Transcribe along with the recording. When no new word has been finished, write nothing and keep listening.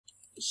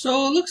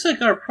So it looks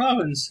like our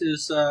province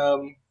is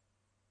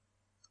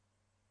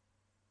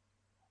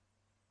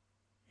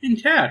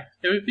intact.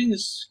 Everything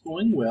is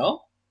going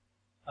well.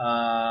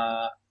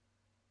 I've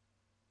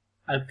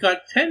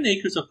got 10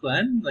 acres of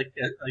land, like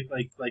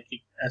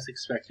as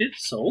expected.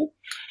 So,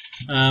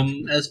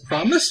 as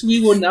promised, we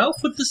will now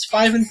put this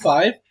 5 and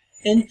 5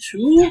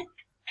 into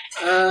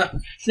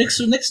next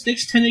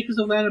 10 acres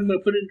of land. I'm going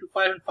to put it into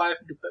 5 and 5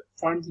 into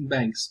farms and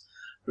banks.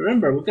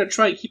 Remember, we're going to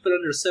try and keep it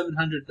under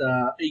 700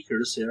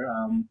 acres here.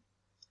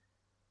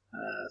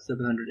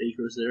 700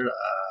 acres there.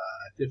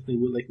 I definitely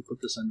would like to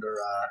put this under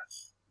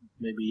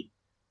maybe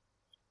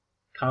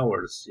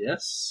towers.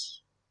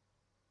 Yes.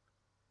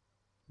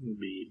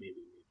 Maybe.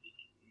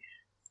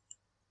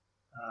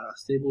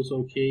 Stables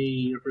okay.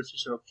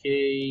 Universities are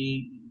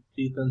okay.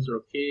 Defense are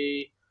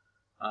okay.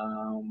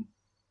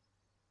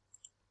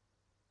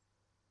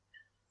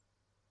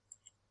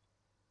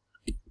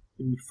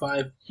 Maybe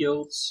 5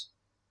 guilds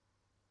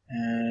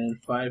and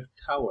 5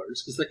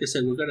 towers. Because, like I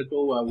said, we're gonna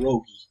go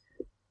roguey.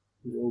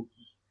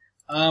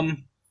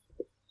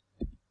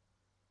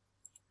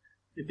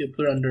 Maybe I'll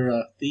put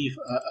under thief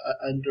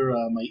under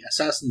my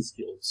assassins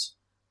guilds.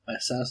 My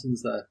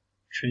assassins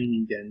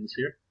training dens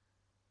here.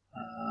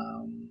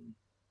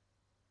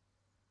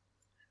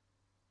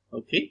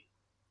 Okay.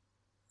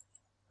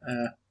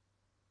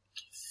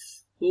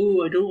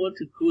 Oh, I don't want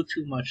to go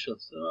too much, so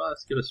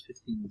let's give us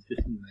 15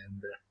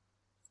 land there.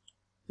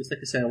 Just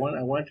like I said, I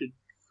want to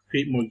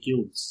create more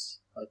guilds,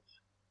 but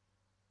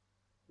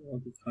I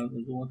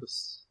don't want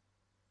this.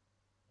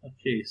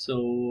 Okay,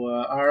 so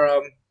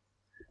our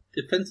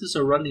defenses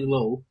are running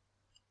low,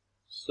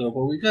 so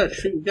but we gotta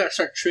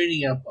start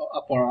training up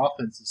our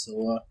offenses. So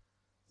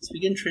let's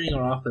begin training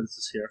our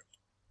offenses here.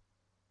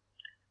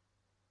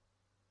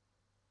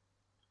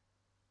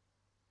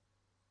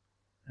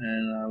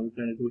 And we're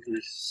gonna go to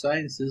the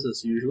sciences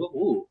as usual.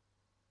 Ooh,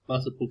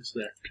 lots of books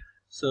there.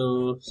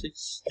 So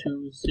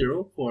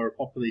 620 for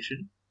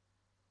population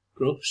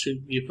growth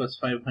should give us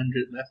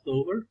 500 left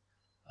over.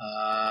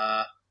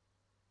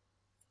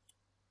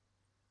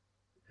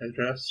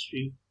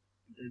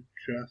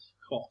 Draft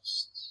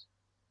costs,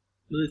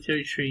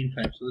 military training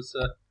time. So let's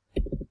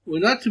we're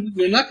not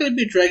going to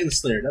be a dragon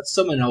slayer. That's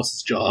someone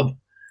else's job.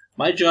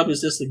 My job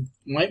is just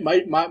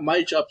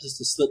my job is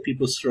to slit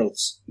people's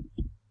throats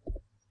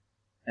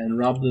and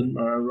rob them,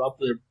 or rob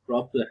the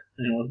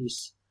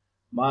just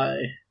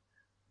my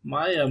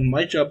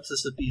job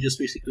is to be just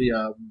basically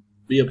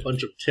be a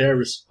bunch of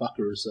terrorist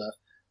fuckers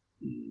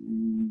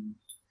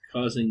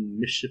causing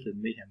mischief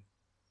and mayhem.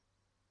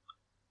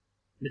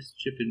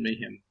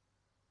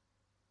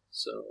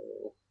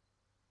 So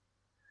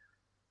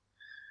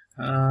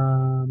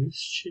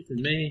mischief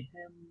and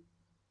mayhem.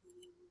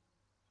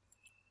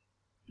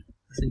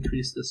 Let's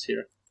increase this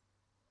here.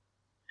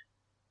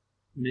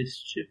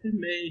 Mischief and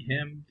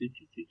mayhem.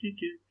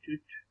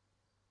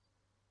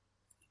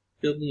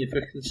 Building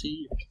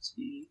efficiency,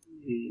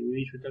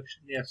 wage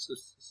reduction. Yes,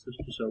 this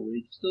is our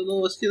wages. No,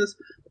 let's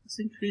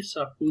increase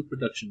our food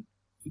production.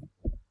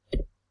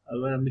 I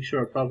want to make sure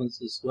our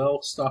province is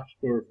well stocked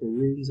for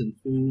runes and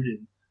food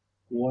and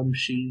war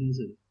machines.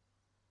 And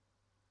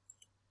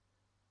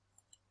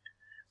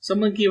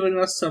someone given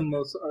us some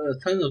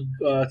ton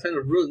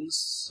of runes,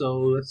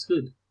 so that's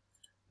good.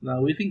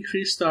 Now we've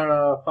increased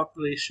our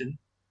population,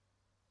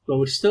 but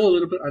we're still a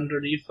little bit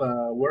underneath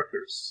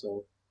workers.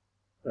 So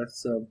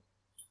that's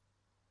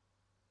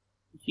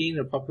gain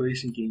a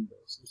population gain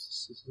though. So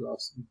this is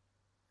awesome.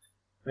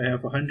 I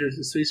have 100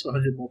 space for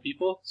 100 more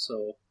people,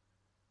 so.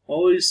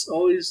 Always,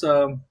 so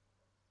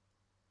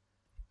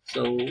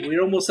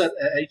we're almost at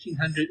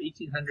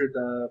 1800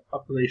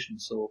 population,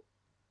 so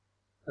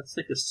that's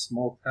like a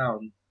small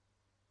town.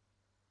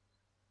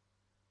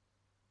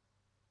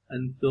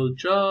 Unfilled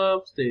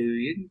jobs,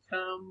 daily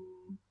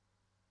income,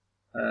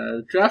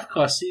 draft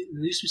costs, it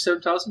used to be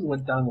 7,000,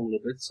 went down a little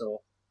bit,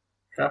 so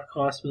draft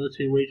costs,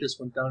 military wages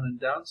went down and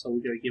down, so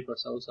we're gonna give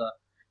ourselves a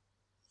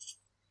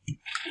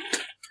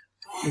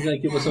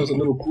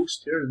little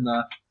boost here and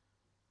a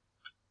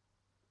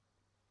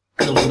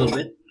little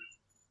bit.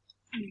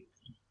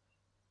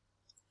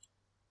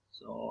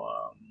 So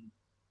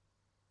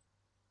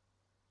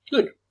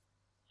good.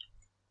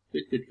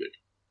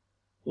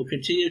 We'll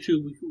continue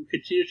to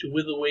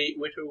whittle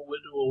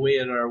away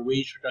at our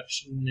wage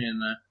reduction,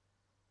 and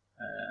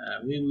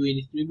maybe we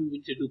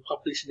need to do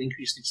population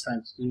increase next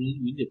time. So we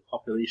need a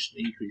population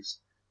increase.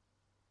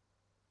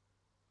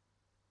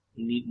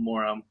 We need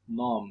more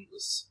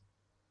noms.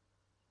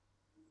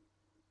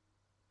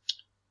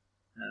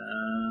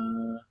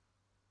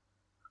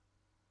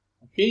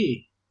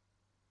 Okay.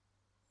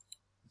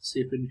 Let's see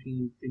if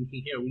anything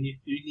here. We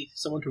need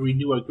someone to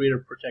renew our greater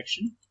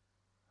protection.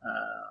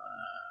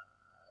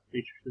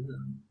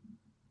 Patriotism.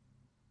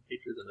 There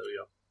we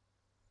go.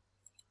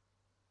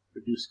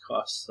 Reduce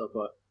costs of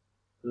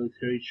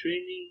military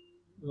training.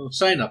 No,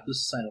 sign up. This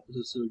is sign up. This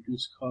is to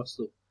reduce costs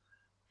of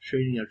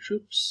training our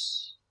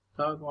troops.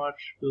 Town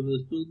watch.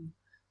 Building.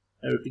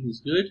 Everything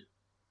is good.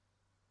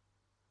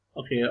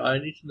 Okay, I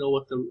need to know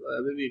what the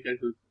maybe I'll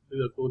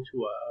go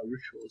to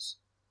rituals.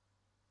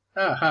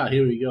 Aha,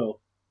 here we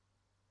go.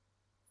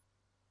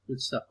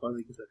 Good stuff.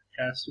 Finally get the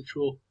cast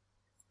ritual.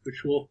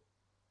 Ritual.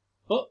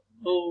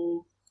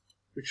 Oh,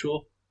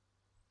 ritual.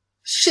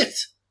 Shit!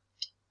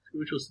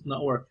 Rituals did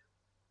not work.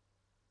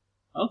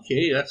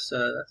 Okay, that's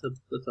a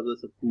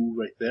boo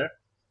right there.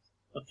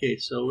 Okay,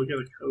 so we're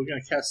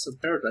gonna cast some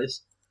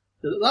paradise.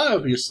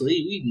 Obviously,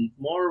 we need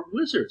more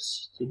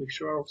wizards to make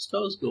sure our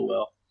spells go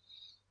well.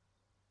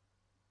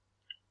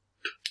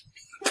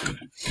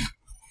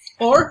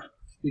 Or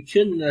we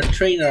can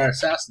train our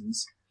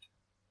assassins.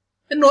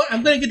 And no,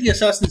 I'm gonna get the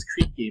Assassin's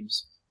Creed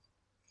games.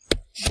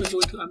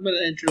 I'm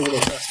gonna enter a little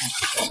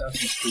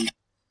Assassin's Creed.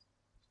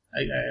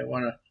 I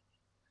wanna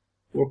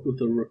work with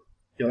the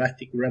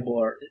galactic rebel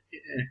or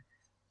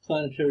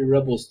planetary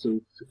rebels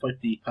to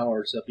fight the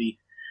powers that be.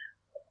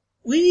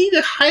 We need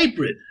a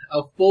hybrid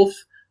of both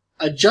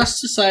a just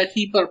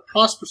society but a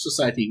prosperous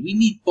society. We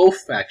need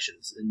both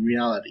factions in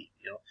reality.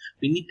 You know,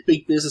 we need the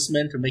big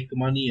businessmen to make the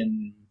money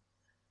and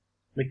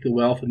make the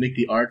wealth and make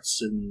the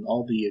arts and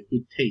all the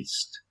good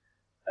taste.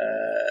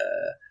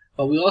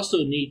 But we also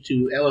need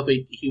to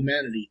elevate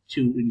humanity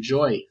to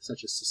enjoy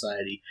such a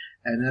society.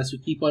 And as we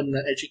keep on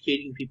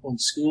educating people in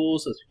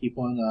schools, as we keep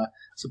on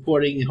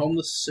supporting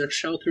homeless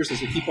shelters,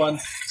 as we keep on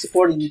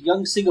supporting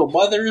young single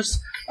mothers,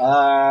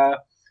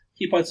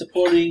 keep on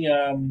supporting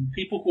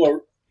people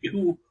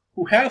who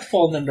have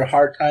fallen under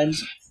hard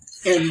times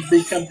and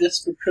become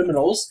desperate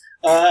criminals,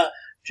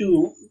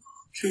 to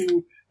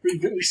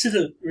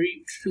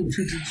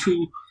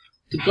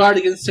guard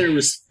against their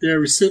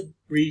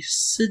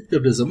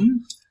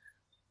recidivism.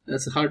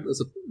 That's a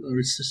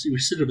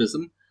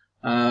recidivism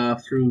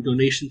through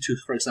donation to,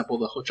 for example,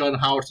 the John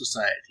Howard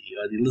Society,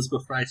 or the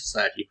Elizabeth Fry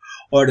Society,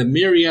 or the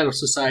myriad of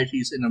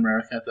societies in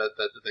America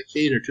that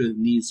cater to the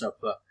needs of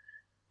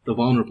the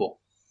vulnerable.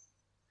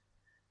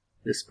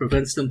 This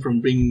prevents them from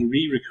being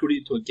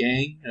re-recruited to a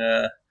gang.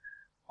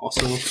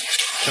 Also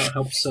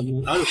helps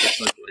them out of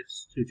the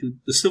life, to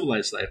the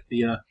civilized life,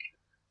 the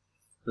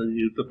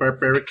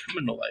barbaric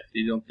criminal life.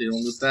 They don't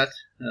live that.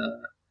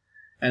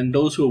 And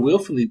those who are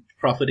willfully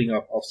profiting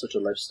off such a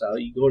lifestyle,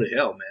 you go to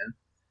hell, man.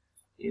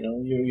 You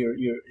know,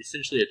 you're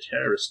essentially a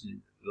terrorist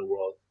in the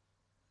world.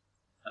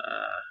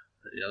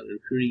 You know,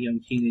 recruiting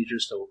young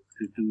teenagers to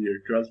do your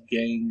drug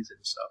gangs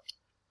and stuff.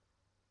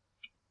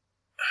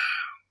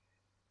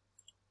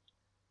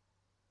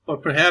 Or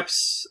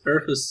perhaps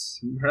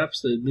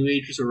the New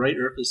Agers are right.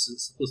 Earth is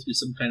supposed to be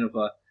some kind of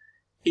a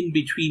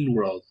in-between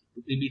world,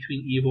 in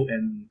between evil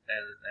and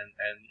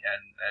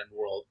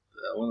world.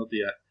 One of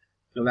the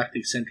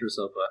galactic centers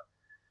of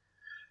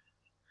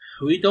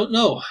we don't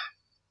know.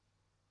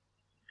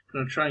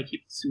 We're gonna try and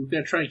keep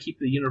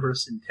the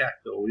universe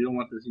intact, though. We don't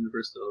want this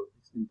universe to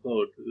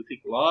implode. It would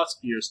take lots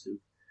of years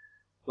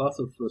lots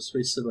of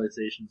space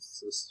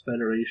civilizations, this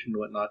Federation and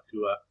whatnot,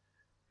 to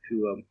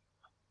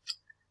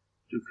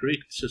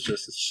create such a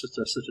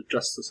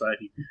just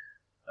society.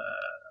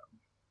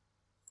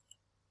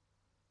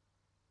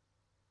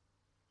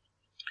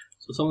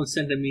 So someone's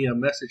sending me a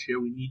message here.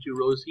 We need you,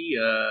 Rosie.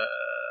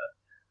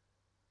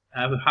 I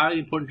have a highly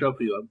important job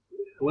for you.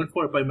 I went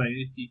for it by my.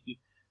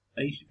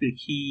 I used to be a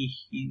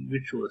key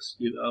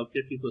ritualist. I'll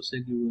get people to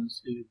send you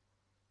ones.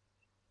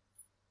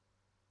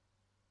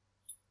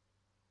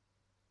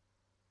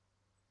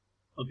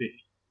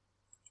 Okay.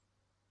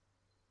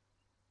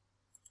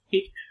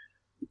 Okay.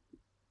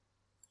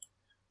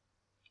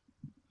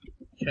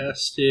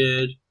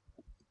 Casted.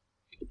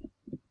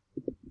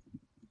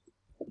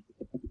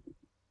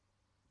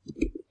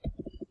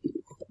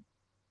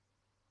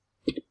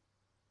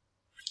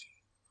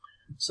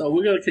 So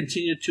we're going to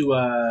continue to.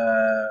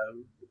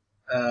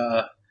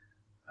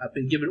 I've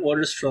been given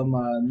orders from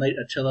Knight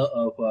Attila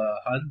of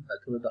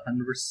Attila the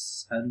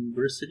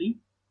Hunversity.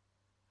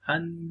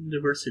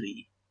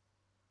 Hunversity.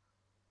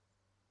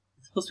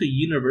 It's supposed to be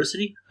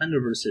university.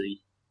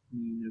 Hunversity.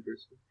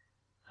 University.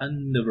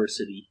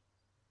 Hunversity.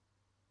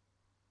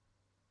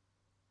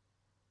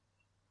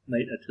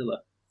 Knight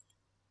Attila.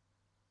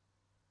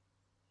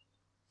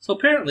 So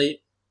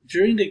apparently,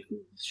 during the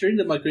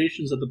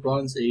migrations of the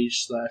Bronze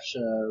Age /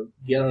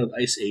 the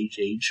Ice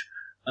Age,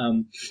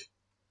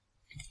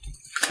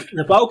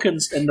 the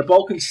Balkans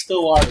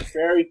still are a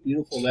very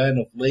beautiful land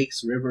of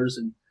lakes, rivers,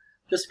 and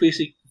just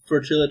basic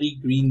fertility,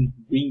 green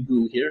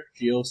goo here,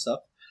 geo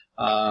stuff.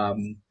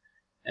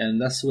 And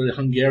that's where the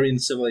Hungarian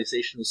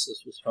civilization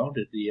was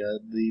founded.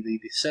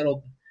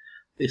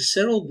 They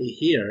settled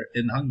here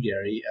in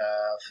Hungary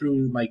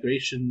through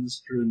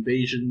migrations, through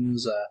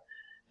invasions,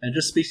 and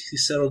just basically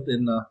settled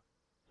in the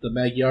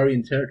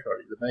Magyarian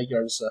territory. The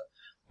Magyars,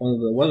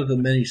 one of the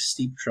many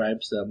steep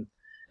tribes. And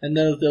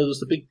then there was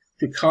the big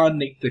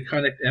Draconic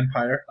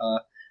Empire.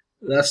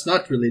 That's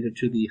not related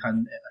to the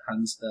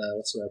Huns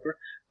whatsoever,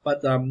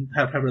 but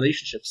have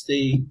relationships.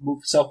 They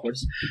move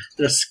southwards.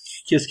 There's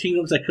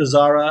kingdoms like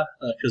Khazaria,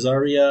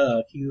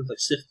 kingdoms like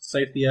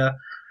Scythia.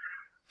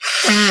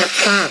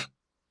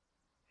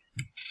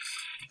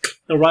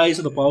 The rise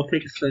of the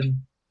Baltics,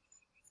 and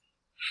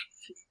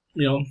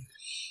the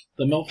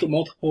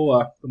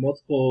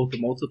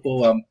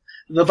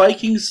the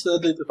Vikings,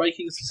 the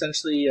Vikings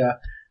essentially,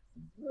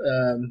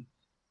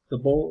 the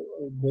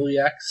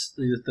Bolyaks,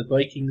 the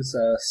Vikings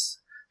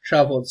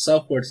traveled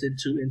southwards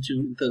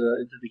into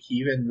the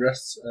Kievan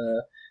Rus,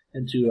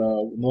 into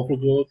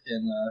Novgorod,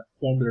 and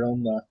formed their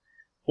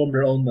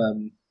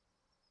own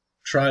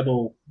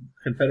tribal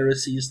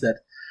confederacies that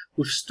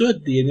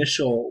withstood the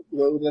initial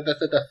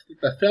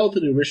that fell to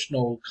the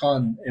original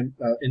Khan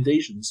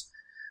invasions,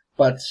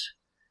 but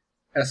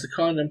as the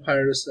Khan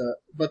empires,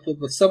 but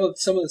some of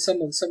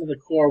the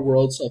core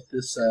worlds of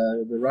this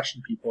the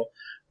Russian people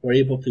were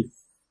able to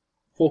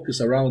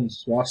focus around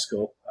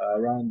Moscow,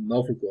 around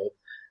Novgorod,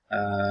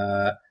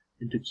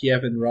 into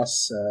Kiev and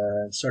Rus,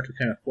 and start to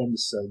kind of form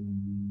this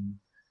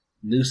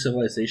new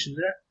civilization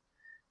there.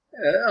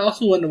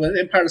 Also, when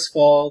empires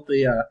fall,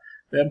 they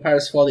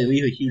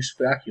leave a huge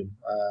vacuum.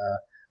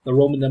 The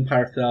Roman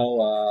Empire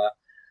fell.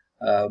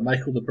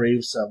 Michael the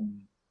Brave's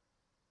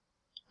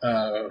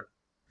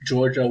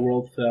Georgia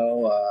world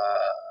fell.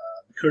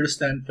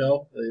 Kurdistan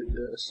fell.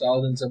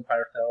 Saladin's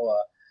empire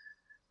fell.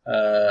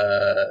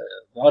 The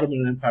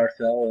Ottoman Empire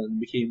fell and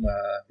became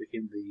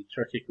the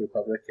Turkic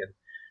Republic, and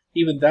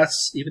even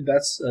that's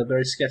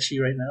very sketchy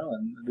right now.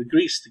 And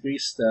Greece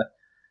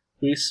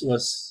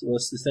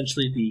was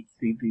essentially the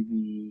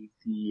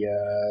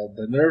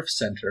nerve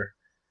center,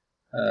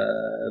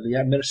 the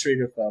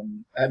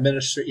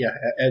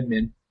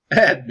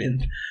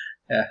admin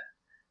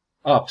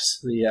ops,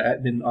 the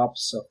admin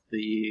ops of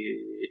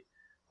the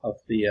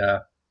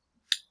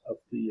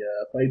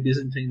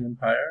Byzantine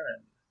Empire,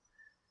 and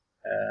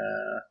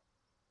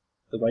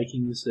the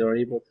Vikings, they were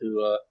able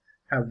to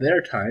have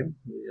their time.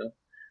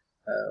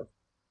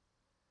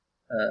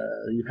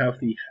 You have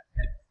the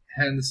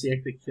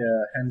Hanseatic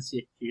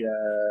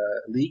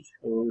League,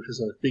 which is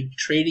a big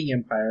trading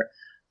empire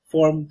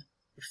formed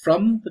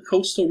from the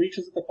coastal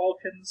regions of the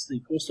Balkans,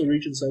 the coastal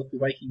regions of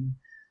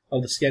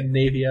the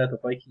Scandinavia, the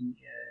Viking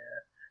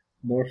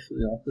North.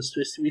 This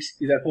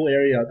basically that whole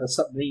area, the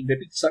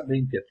big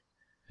submarine pit.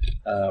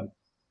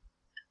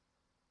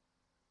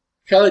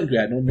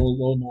 Kaliningrad, no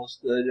one knows.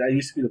 That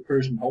used to be the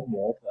Persian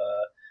homeworld,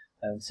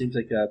 and it seems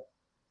like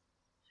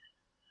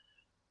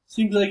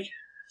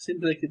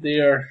they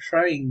are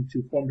trying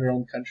to form their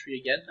own country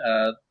again.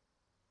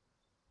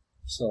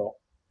 So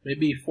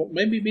maybe a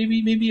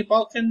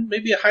Balkan,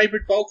 maybe a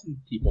hybrid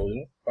Balkan people.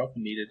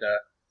 Balkan needed.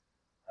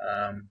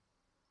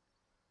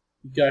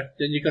 You got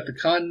the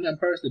Khan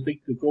empires,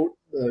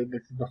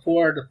 the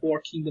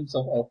four kingdoms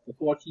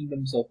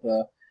of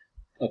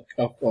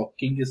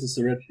Genghis'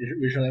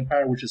 original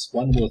empire, which is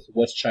one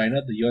was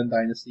China, the Yuan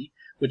dynasty,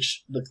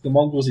 which the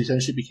Mongols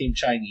essentially became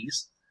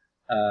Chinese,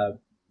 the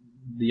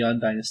Yuan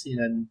dynasty, and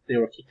then they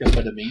were kicked out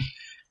by the Ming,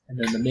 and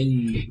then the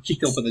Ming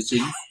kicked out by the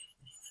Jing,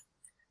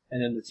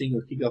 and then the Jing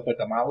was kicked out by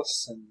the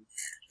Maoists, and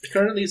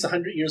currently it's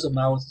 100 years of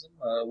Maoism,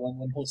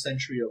 one whole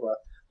century of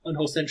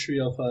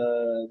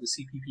the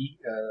CPP,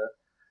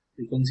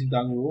 the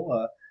Gongxingdang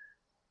rule.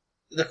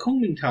 The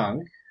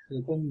Kuomintang,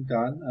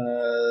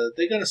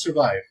 they're gonna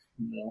survive.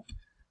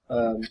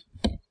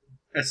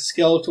 As a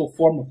skeletal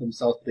form of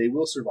themselves, they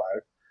will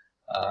survive.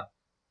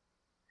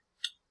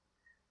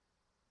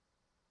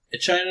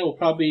 China will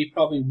probably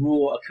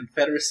rule a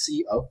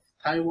confederacy of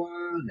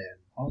Taiwan and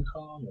Hong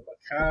Kong and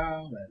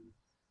Macau and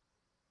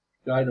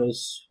God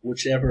knows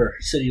whichever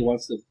city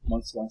wants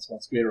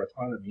greater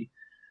autonomy.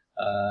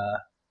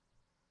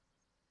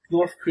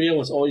 North Korea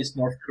was always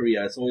North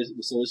Korea. It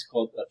was always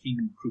called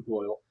Kingdom of Crude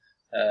Oil.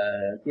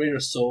 Greater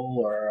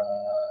Seoul or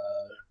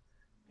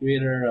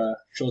Greater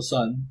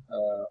Chosun,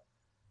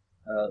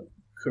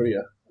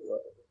 Korea,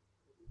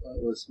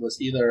 was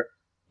either.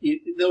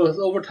 There was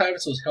over time,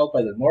 so it was held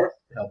by the North,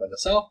 held by the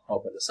South,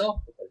 held by the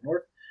South, held by the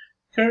North.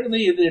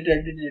 Currently, they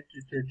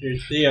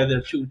are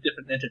the two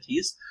different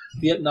entities.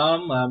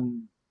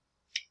 Vietnam.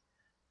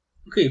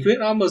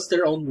 Vietnam was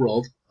their own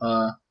world,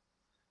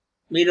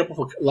 made up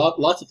of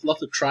lots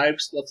of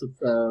tribes, lots of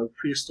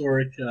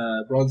prehistoric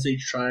Bronze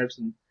Age tribes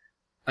and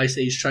Ice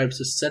Age tribes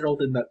just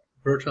settled in that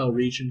fertile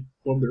region,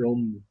 formed their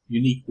own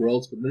unique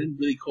worlds, but they didn't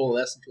really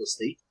coalesce into a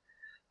state.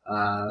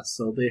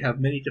 So they have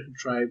many different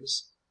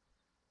tribes.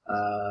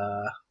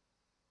 The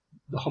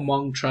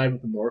Hmong tribe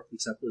of the north, for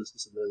example, is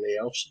the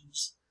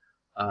Laotians.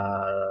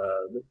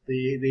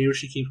 They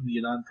originally came from the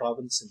Yunnan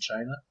province in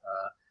China.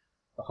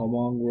 The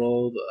Hmong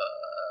world,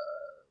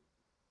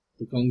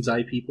 the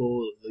Gongzai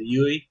people, the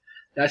Yui.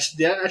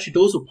 Actually,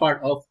 those were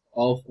part of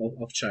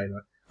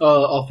China,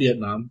 of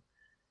Vietnam.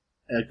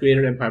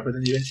 Greater empire, but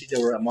then eventually they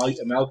were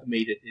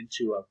amalgamated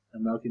into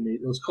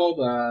It was called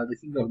the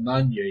Kingdom of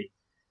Nanyu.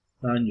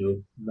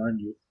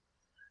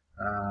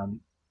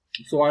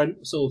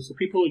 So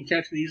people in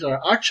Cantonese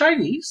are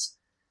Chinese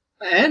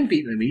and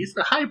Vietnamese,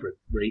 a hybrid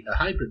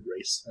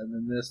race, and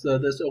then there's the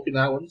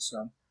Okinawans.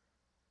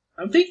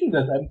 I'm thinking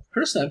that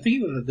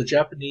the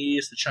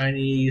Japanese, the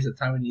Chinese, the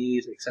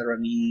Taiwanese,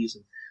 etc.nese,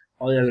 and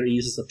all the other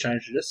eases of China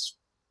should just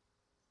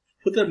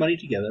put their money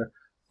together,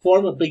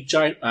 form a big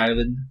giant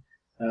island.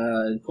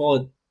 And call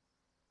it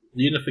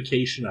the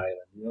Unification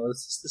Island.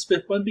 It's this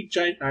one big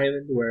giant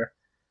island where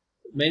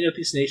many of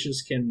these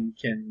nations can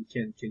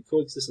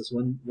coexist as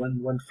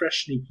one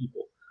fresh new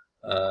people.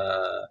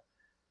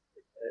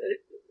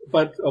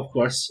 But of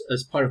course,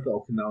 as part of the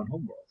Okinawan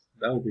homeworld,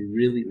 that would be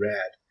really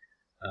rad.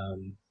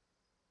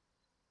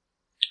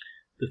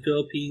 The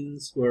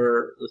Philippines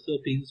were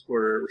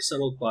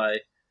settled by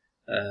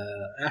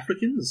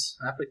Africans.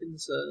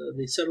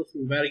 They settled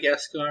through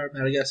Madagascar.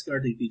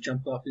 They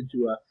jumped off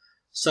into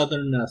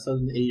southern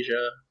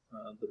Asia.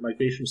 The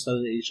migration from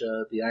southern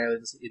Asia, the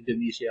islands,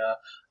 Indonesia,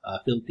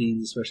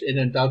 Philippines, especially, and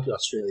then down to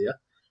Australia.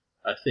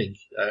 I think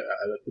I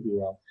could be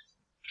wrong.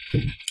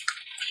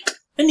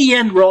 In the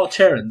end, we're all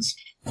Terrans.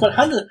 But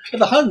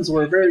the Huns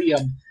were a very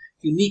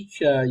unique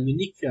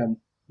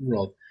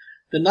world.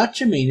 They're not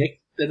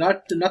Germanic. They're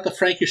not the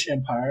Frankish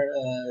Empire,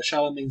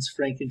 Charlemagne's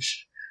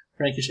Frankish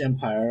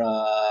Empire,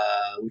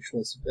 which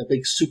was a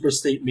big super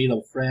state made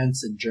of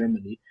France and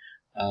Germany,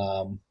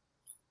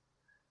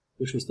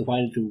 which was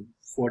divided into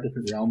 4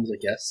 different realms, I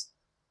guess.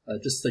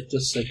 Just like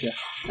that.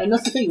 And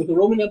that's the thing with the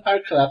Roman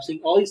Empire collapsing.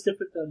 All these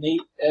different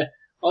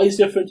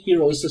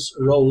heroes just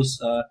arose.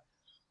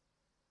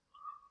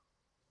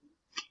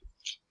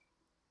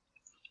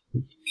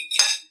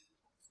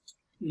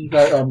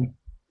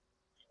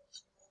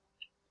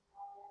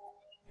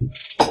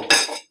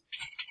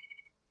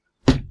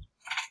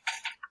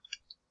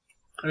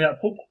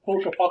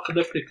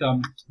 Post-apocalyptic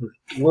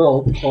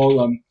world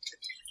called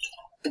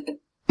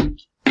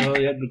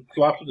you had the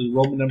collapse of the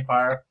Roman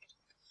Empire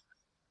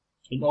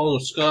and all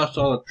the Scots,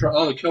 all the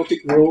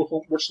Celtic world,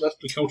 which left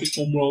the Celtic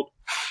homeworld,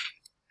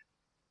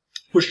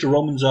 pushed the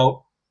Romans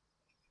out,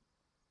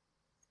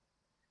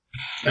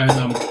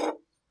 and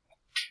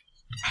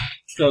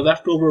the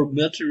leftover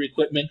military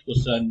equipment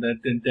was then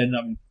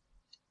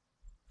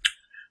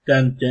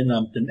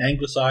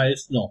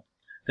anglicized,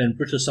 then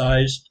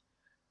Britishized,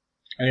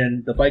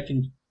 and the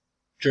Viking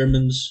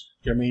Germans,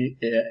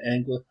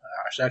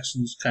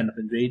 Anglo-Saxons kind of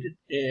invaded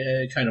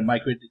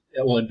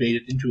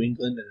into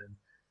England and then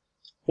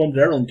formed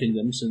their own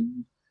kingdoms.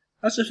 And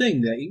that's the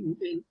thing, that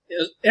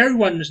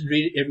everyone has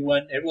invaded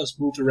everyone, everyone's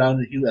moved around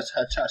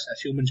as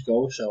humans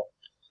go, so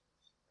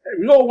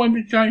we all one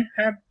big giant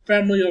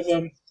family of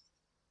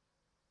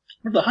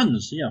the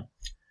Huns, yeah.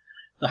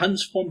 The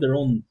Huns formed their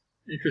own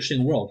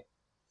interesting world.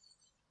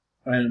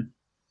 And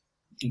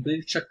I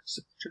believe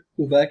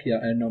Czechoslovakia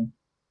and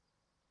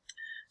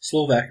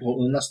Slovak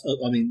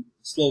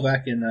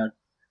and the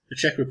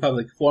Czech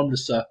Republic formed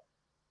this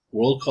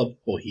world called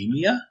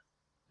Bohemia,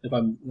 if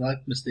I'm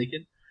not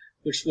mistaken,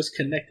 which was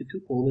connected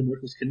to Poland,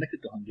 which was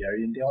connected to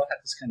Hungary, and they all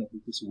had this kind of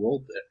this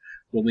world there,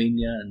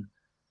 Romania, and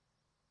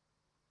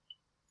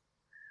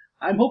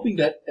I'm hoping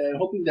that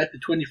the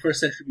 21st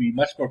century will be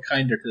much more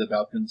kinder to the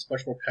Balkans,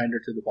 much more kinder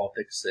to the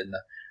Baltics, and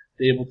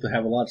they're able to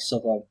have lots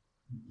of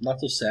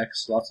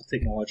sex, lots of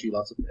technology,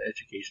 lots of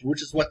education,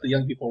 which is what the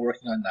young people are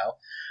working on now,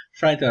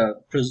 trying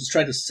to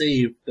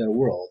save their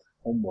world,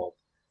 home world,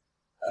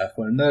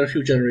 for another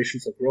few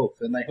generations of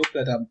growth. And I hope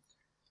that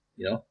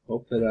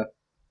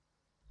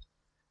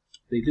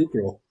they do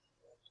grow.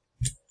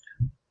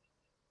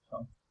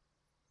 So.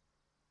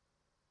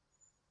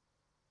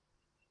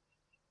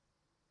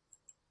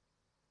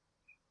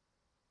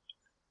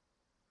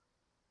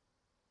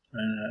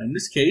 In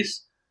this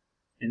case,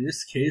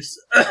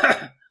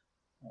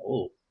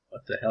 oh,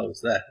 what the hell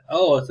is that?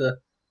 Oh, it's a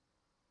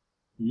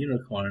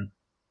unicorn.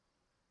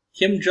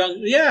 Kim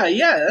Jong,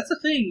 yeah, that's the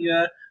thing.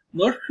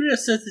 North Korea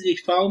says that they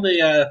found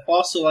a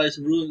fossilized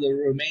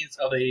remains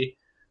of a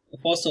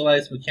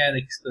fossilized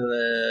mechanics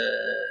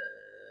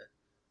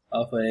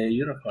of a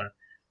unicorn.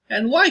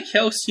 And why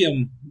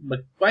calcium?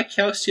 Why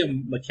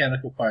calcium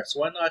mechanical parts?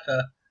 Why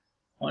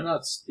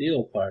not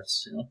steel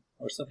parts?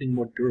 Or something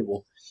more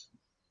durable.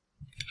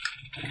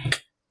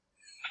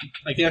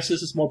 I guess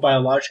this is more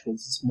biological.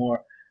 This is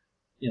more,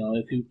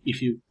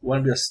 if you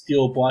want to be a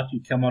steel block,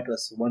 you come out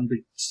as one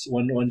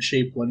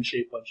shape.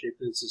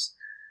 This is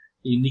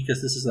unique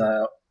as this is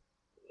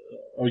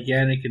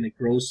organic and it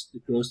grows to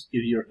give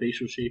you your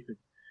facial shape. And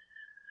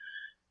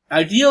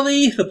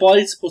ideally, the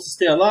body's supposed to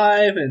stay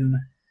alive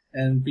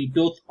and be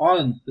built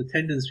on the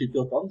tendons be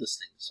built on this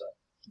thing. So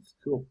it's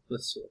cool.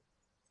 That's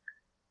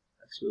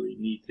really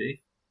neat, eh?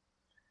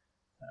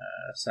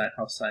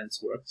 How science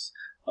works.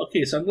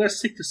 Okay, so I'm going to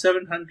stick to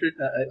 700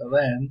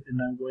 land,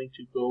 and I'm going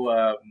to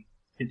go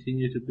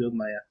continue to build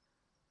my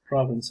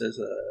province as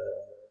a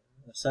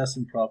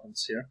assassin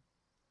province here.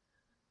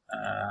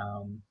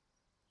 I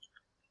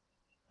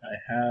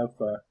have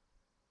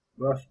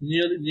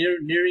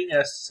nearing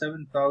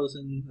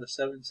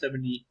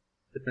 770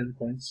 defense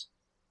points.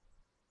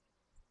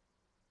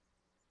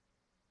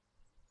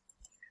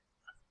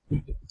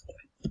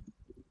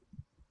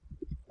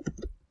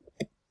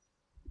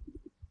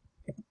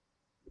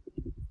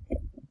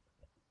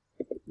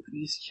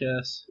 Please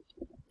cast.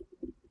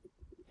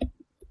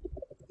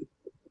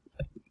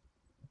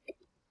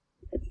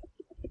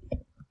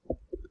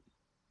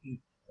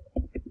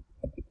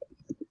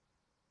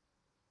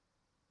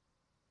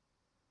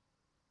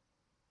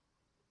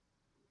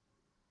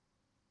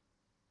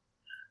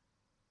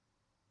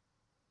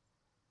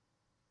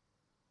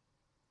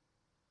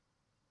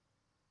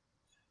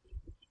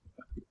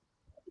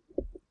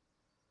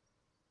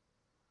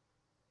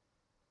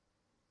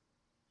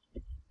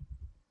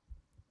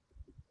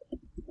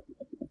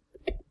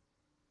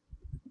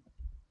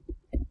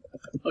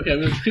 Okay,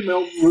 I'm going to keep my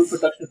own room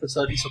production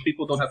facility so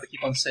people don't have to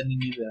keep on sending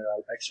me their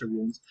extra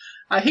rooms.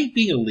 I hate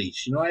being a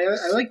leech. You know, I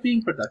like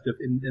being productive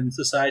in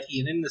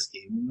society and in this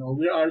game. You know,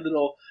 we're our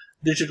little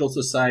digital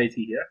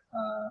society here.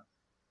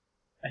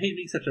 I hate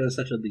being such a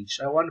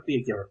leech. I want to be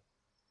a giver.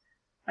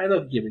 I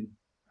love giving.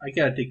 I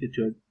get addicted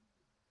to it.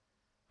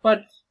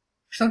 But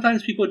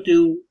sometimes people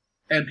do,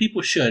 and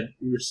people should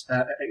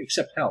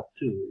accept help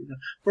too. You know,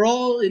 we're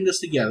all in this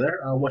together,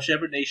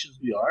 whichever nations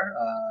we are.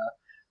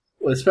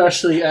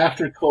 Especially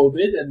after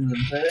COVID and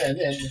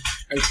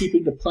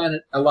keeping the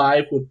planet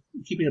alive, with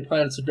keeping the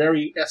planet's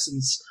very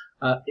essence,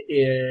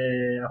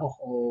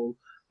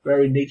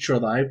 very nature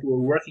alive. We're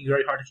working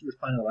very hard to keep this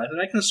planet alive,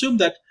 and I can assume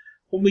that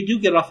when we do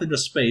get off into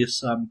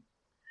space,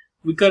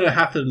 we're gonna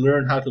have to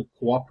learn how to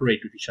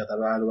cooperate with each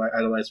other.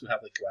 Otherwise, we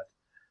have like what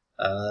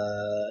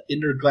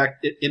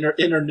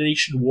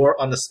inter-nation war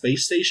on the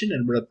space station,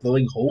 and we're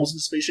blowing holes in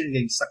the space station and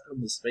getting sucked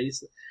into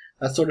space,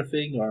 that sort of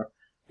thing. Or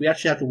we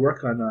actually have to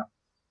work on.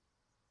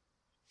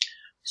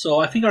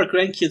 So I think our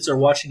grandkids are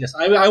watching this.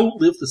 I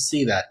won't live to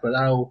see that, but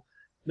I'll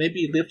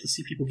maybe live to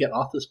see people get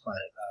off this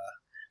planet.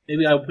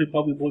 Maybe I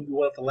probably will be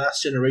one of the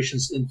last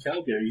generations in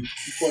Calgary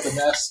before the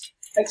mass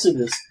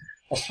exodus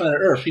of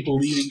planet Earth. People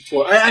leaving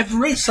for. I've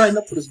already signed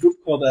up for this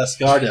group called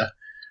Asgardia,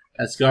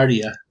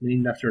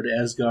 named after the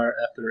Asgard,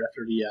 after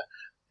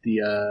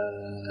the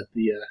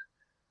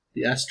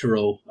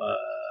Astro.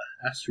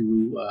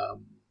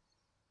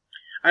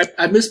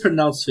 I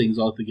mispronounce things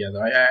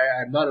altogether.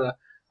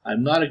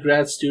 I'm not a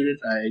grad student.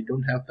 I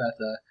don't have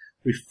that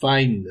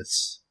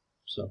refinedness.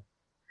 So,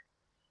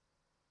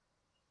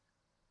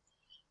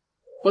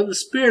 but the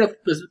spirit of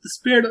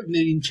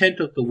the intent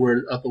of the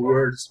words of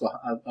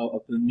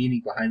the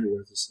meaning behind the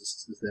words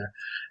is there.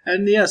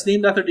 And yes,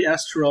 named after the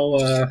Astro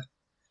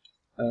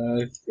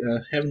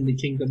Heavenly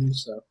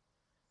Kingdoms,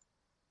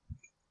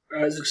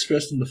 as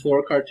expressed in the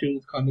 4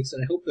 cartoon comics,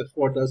 and I hope that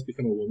 4 does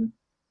become a woman.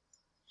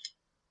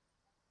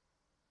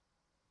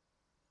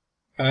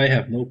 I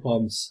have no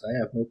problems. I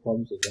have no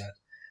problems with that,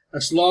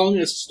 as long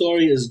as the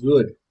story is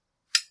good.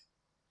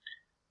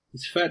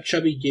 These fat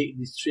chubby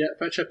gatekeepers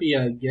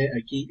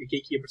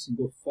can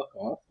go fuck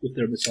off with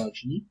their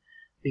misogyny.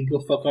 They can go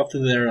fuck off to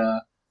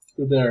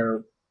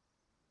their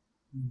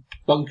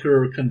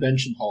bunker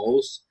convention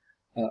halls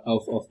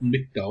of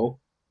MGTOW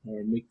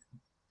or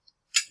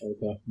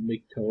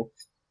MGTOW.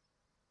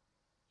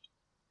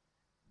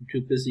 I'm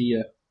too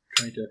busy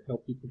trying to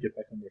help people get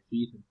back on their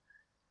feet.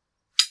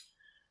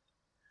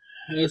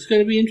 It's going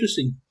to be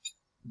interesting.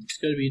 It's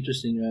going to be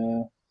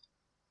interesting.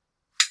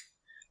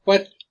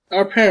 But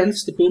our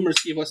parents, the boomers,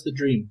 gave us the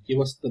dream, gave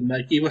us the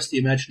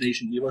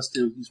imagination, gave us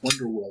these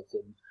wonder worlds.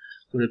 And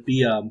would it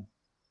be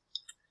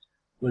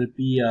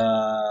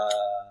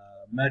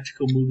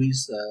magical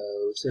movies,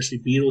 especially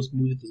Beatles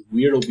movies,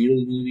 weirdo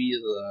Beatles movies?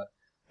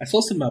 I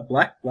saw some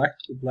black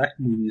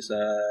movies,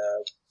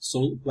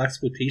 black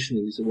exploitation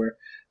movies that were.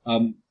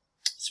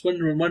 It's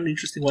one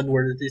interesting one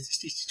where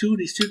these two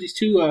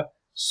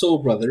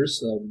soul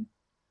brothers,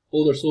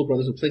 older soul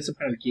brothers, who played some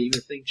kind of game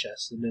or playing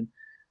chess, and then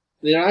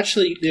they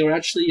were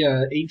actually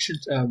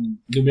ancient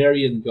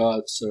Numerian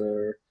gods,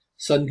 or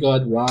sun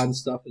god Ra and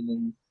stuff. And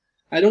then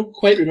I don't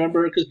quite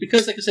remember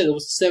because like I said, it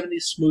was a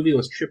 70s movie. It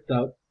was tripped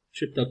out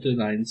to the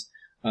nines.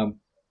 And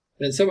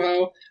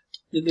somehow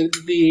the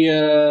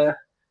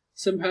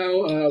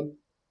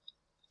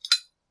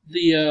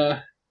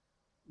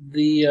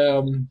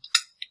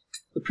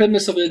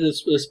premise of it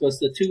was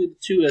the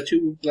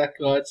two black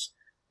gods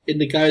in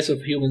the guise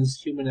of human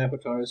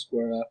avatars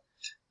were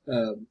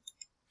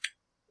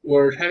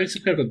having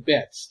some kind of a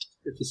bet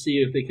to see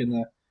if they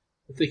can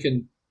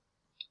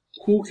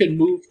who can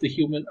move the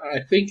human.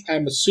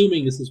 I'm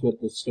assuming this is what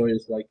the story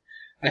is like.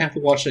 I have to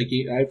watch that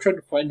game. I'm trying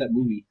to find that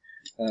movie.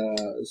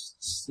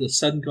 The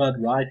Sun God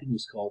Ra, I think it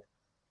was called.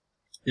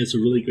 It's a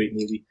really great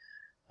movie.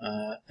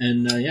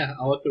 Yeah,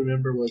 all I can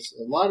remember was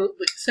a lot of,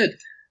 like I said,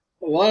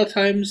 a lot of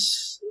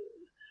times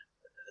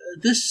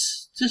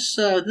this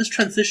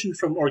transition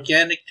from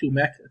organic to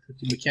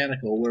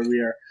mechanical, where we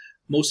are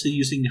mostly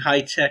using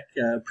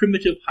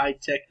primitive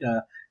high-tech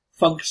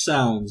funk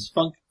sounds,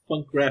 funk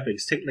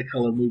graphics,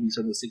 Technicolor movies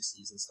from the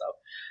 60s and stuff.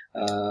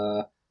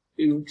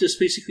 We were just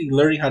basically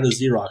learning how to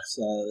Xerox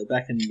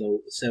back in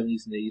the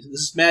 70s and 80s. This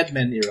is Mad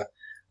Men era.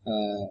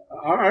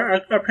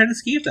 Our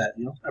parents gave that,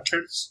 you know. Our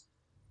parents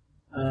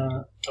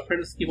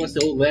gave us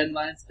the old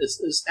landlines.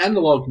 It's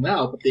analog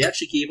now, but they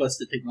actually gave us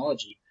the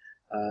technology.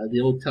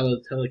 The old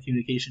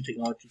telecommunication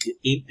technology,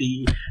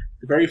 the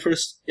very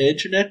first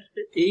internet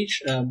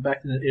age,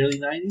 back in the early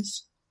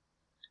 90s.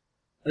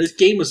 This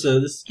game is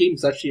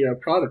actually a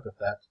product of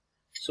that.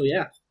 So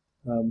yeah,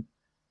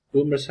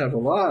 boomers have a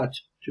lot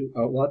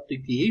to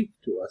give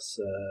to us.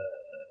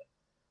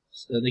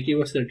 So they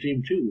gave us their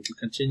dream too, to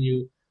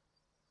continue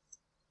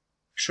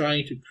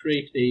trying to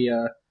create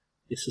a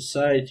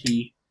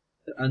society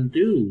that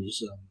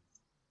undoes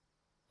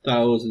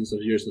thousands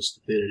of years of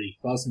stupidity,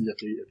 thousands of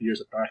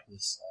years of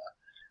darkness,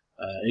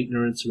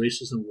 ignorance,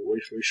 racism,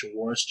 racial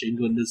wars,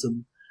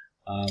 jingoism.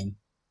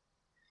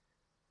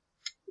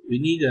 we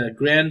need a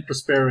grand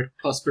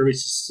prosperity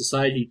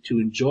society to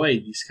enjoy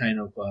these kind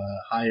of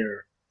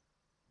higher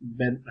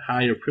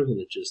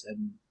privileges.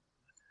 And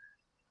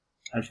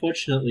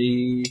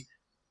unfortunately,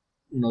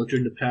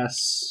 during the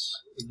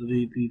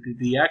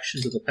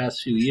actions of the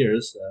past few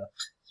years,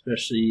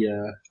 especially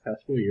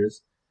past 4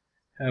 years,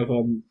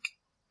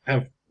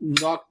 have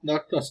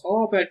knocked us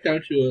all back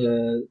down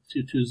to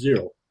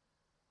zero.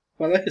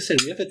 But like I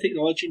said, we have the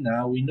technology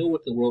now. We know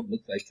what the world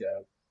looked like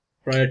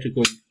prior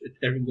to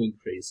everything going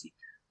crazy.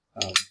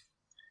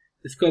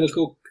 It's going to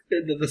go.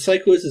 The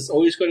cycle is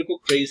always going to go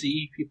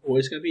crazy. People are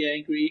always going to be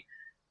angry,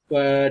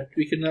 but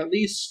we can at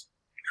least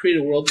create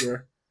a world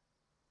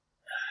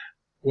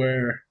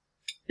where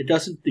it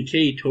doesn't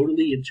decay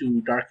totally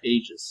into dark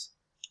ages,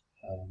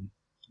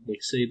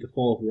 like say the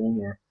fall of Rome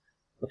or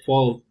the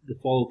fall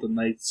of the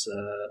Knights,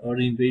 or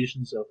the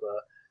invasions of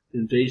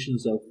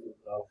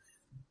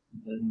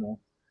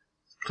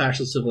clash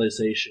of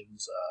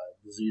civilizations,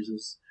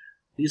 diseases.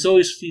 These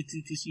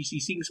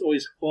things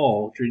always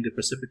fall during the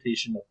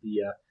precipitation of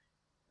the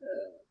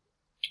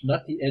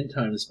not the end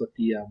times, but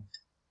the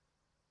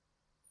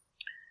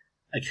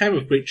a time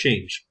of great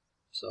change.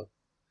 So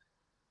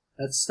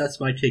that's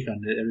my take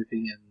on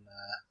everything. And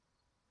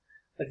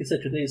like I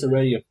said, today is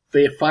already a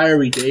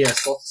fiery day. I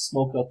saw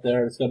smoke out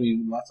there. It's gonna be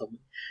lots of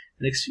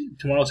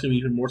tomorrow's gonna be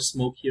even more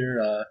smoke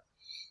here.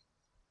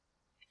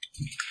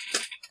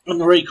 I'm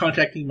already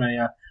contacting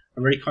my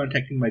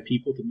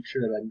people to make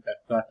sure that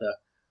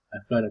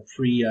I've got a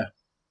pre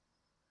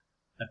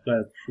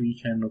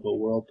kind of a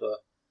world,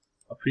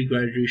 a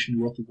pre-graduation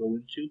world to go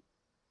into.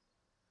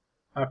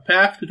 Our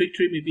path to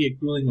victory may be a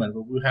grueling one,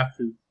 but we'll have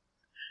to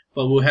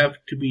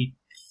be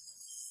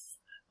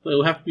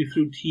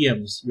through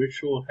TMs.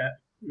 Ritual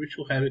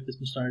Havoc has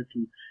been started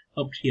to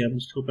help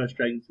TMs. Topaz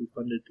Dragons be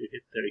funded to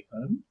hit their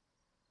economy.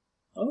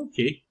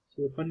 Okay,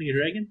 so we're funding a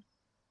dragon.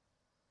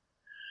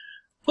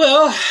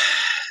 Well,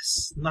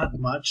 it's not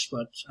much,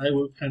 but I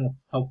will kind of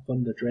help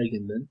fund the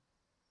dragon then.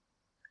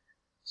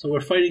 So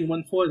we're fighting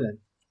 1-4 then.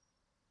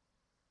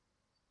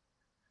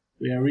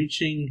 We are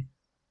reaching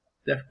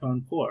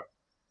DEFCON 4.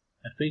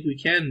 I think we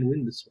can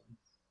win this one.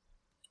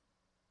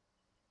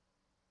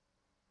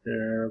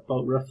 They're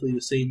about roughly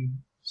the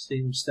same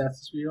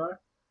stats as we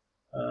are.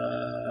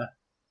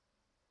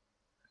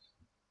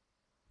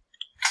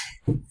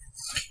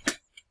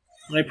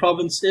 My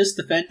province is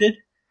defended,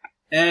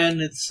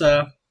 and it's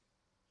I'm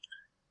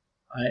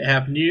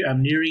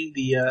nearing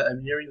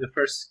the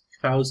first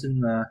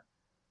 1,000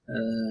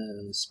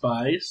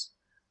 spies.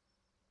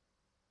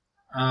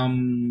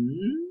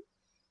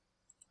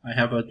 I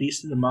have a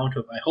decent amount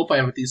of. I hope I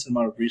have a decent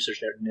amount of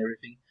research there and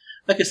everything.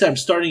 Like I said, I'm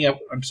starting out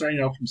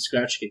from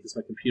scratch because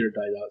my computer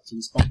died out. So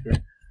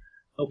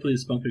hopefully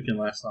this bunker can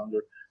last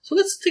longer. So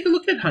let's take a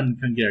look at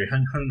Hungary.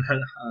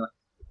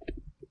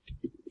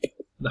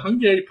 The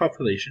Hungarian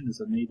population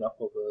is made up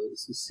of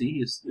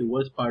it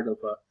was part of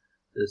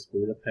this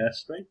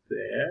Budapest right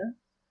there,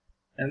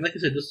 and like I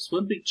said, this is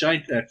one big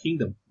giant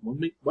kingdom,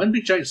 one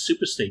big giant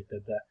superstate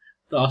that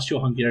the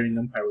Austro-Hungarian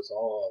Empire was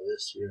all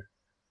this here.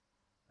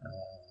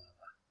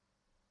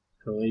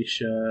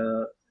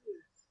 Croatia.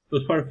 It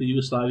was part of the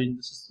Yugoslavian.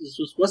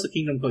 This was a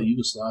kingdom called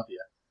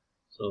Yugoslavia.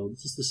 So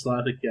this is the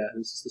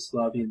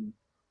Slavian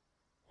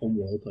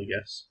homeworld, I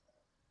guess.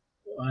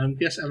 I'm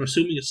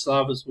assuming the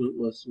Slavs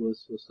was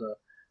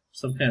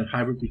some kind of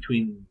hybrid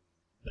between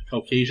the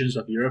Caucasians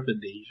of Europe and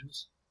the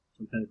Asians.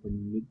 Some kind of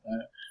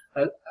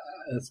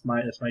that's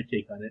my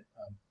take on it.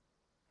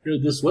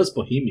 This was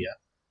Bohemia.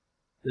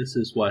 This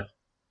is what?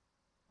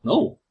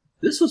 No,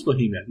 this was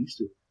Bohemia. These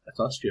two. That's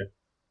Austria.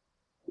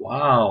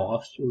 Wow,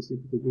 Austria was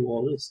able to do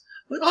all this.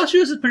 But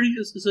Austria is a pretty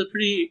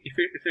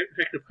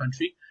effective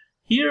country.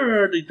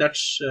 Here are the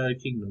Dutch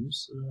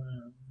kingdoms.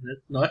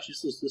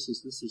 This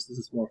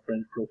is more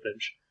French,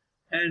 pro-French,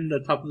 and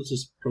the top of this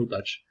is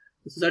pro-Dutch.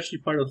 This is actually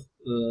part of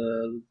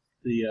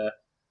the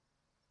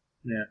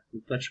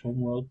Dutch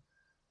homeworld,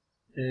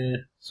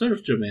 sort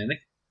of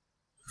Germanic.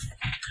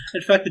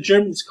 In fact, the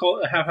Germans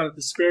have a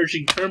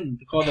disparaging term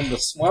to call them the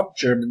swamp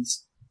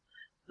Germans.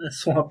 The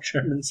swamp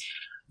Germans.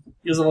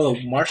 Here's all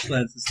the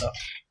marshlands and stuff.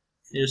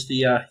 Here's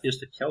the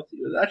Celtic.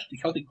 Actually, the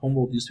Celtic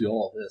homeworld used to be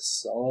all of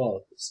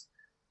this,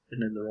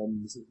 and then the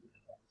Romans and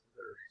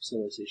their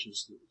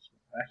civilizations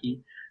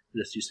wacky.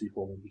 This used to be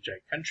Poland, big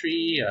giant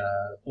country.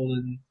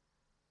 Poland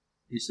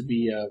used to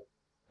be I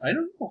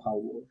don't know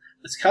how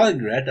it's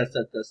Kaliningrad. That's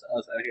like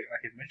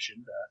I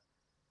mentioned.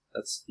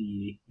 That's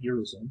the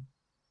Eurozone.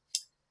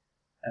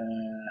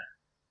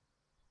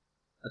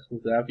 That's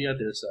Moldavia.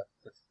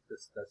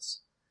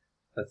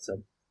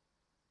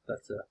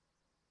 That's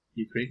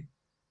Ukraine.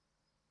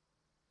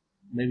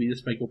 Maybe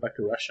this might go back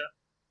to Russia.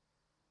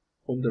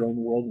 Form their own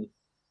world.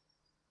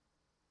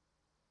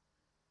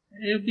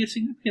 It would be a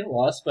significant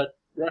loss, but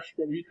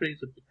Ukraine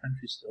is a big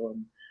country still.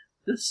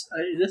 This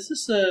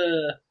is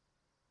a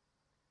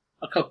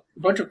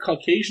bunch of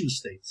Caucasian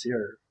states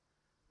here.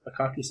 The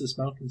Caucasus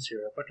Mountains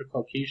here. A bunch of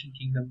Caucasian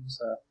kingdoms.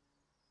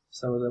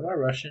 Some of them are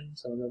Russian.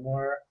 Some of them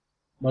are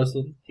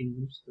Muslim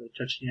kingdoms. The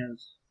Chechnya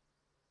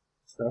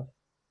stuff.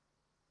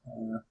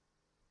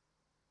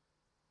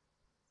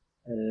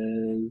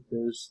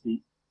 There's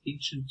the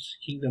ancient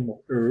kingdom of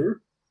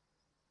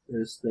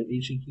There's the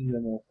ancient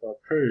kingdom of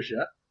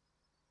Persia,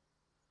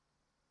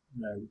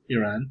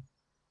 Iran,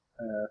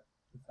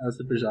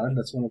 Azerbaijan.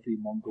 That's one of the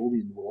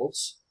Mongolian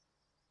worlds.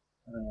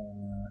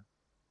 In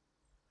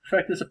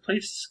fact, there's a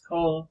place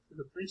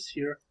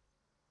here,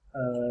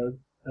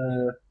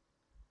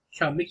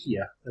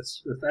 Kalmykia.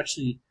 That's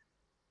actually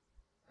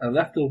a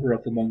leftover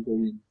of the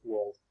Mongolian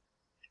world.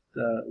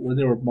 When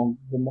they were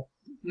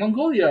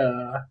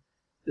Mongolia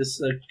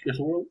is a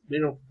world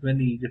made up of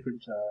many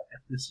different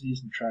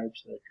ethnicities and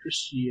tribes,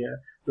 Christian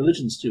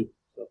religions too.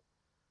 So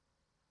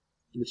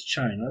it's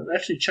China.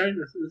 Actually, China.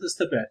 This is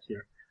Tibet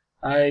here.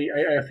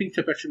 I think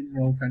Tibet should be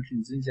their own country,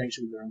 and Xinjiang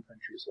should be their own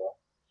country as well.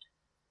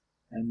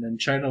 And then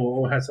China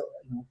has,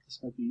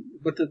 this might be,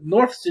 but the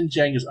North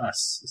Xinjiang is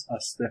us. It's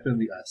us,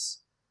 definitely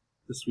us.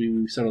 This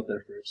we settled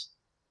there first.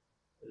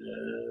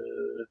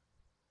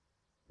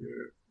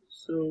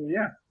 So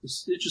yeah,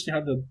 it's interesting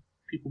how the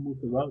people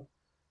move about.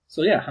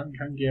 So yeah,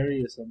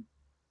 Hungary is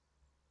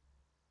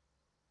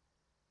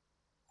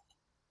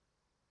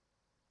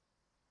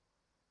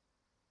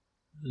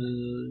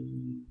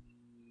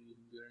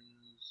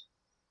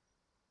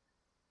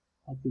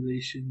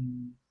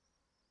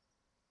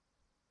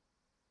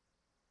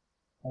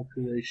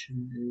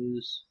population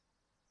is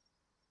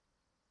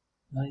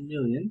 9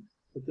 million,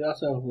 but they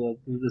also have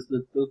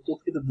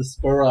the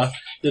diaspora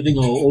living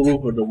all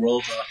over the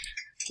world,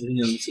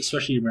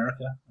 especially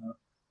America.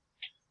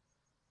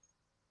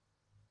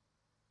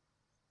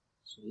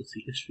 So let's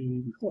see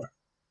history before.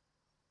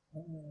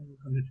 Part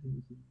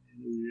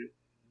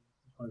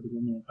of the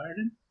Roman Empire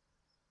then.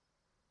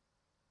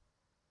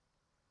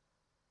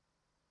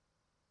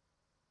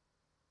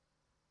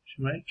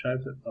 Shemite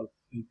tribes of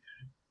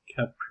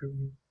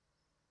Capri.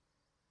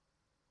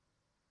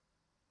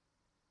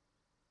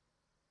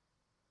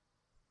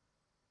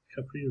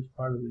 Capri was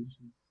part of the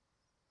ancient.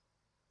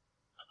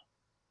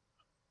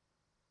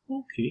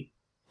 Okay.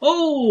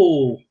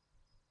 Oh!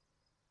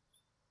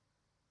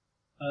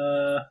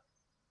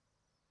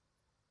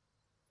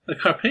 The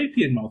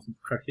Carpathian Mountains.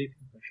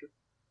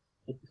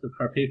 The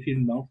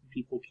Carpathian Mountain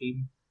people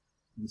came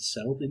and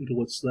settled into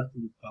what's left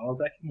of the power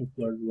vacuum of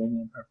the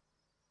Roman Empire.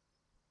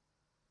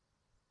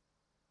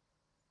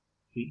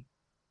 Okay.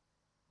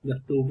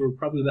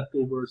 Probably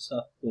leftover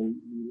stuff,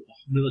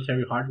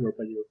 military hardware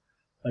by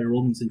the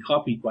Romans and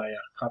copied by the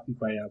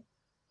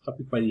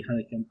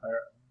Hunnic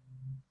Empire.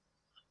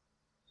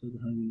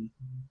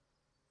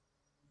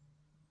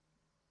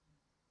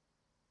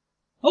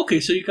 Okay,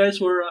 so you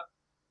guys were.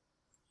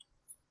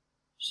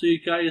 So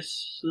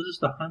this is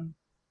the Hun.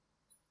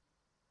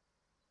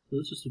 So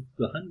this is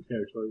the Hun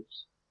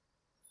territories.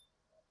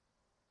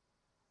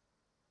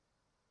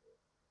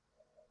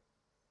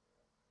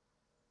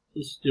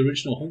 This is the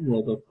original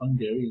homeworld of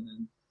Hungary, and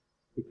then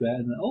with that,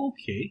 and then,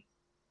 okay.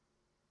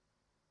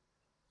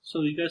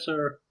 So you guys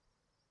are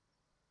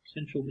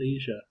Central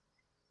Asia,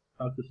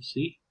 Caucasus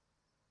Sea,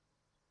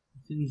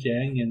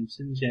 Xinjiang and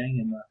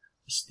the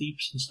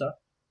steeps and stuff.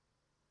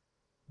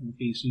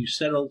 Okay, so you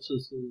settled, so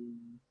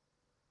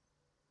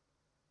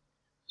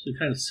you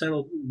kind of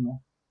settled,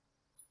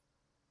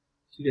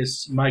 So you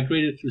guys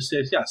migrated through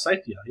Scythia,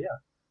 yeah.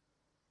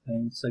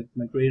 And it's like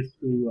migrated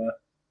through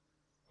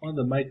one of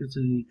the migrants,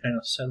 and you kind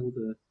of settled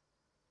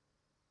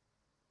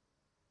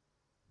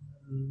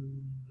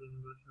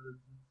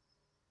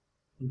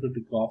under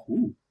the Gulf.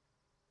 Ooh.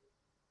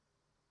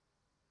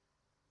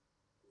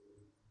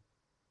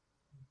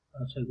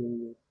 Outside the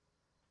world.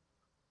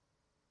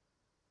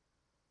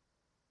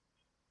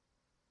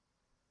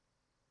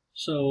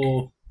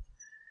 So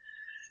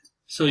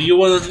you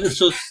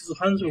the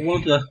Huns were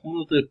one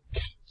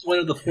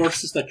of the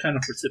forces that kind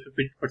of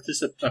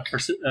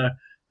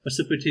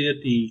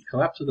precipitated the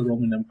collapse of the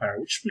Roman Empire,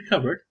 which we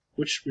covered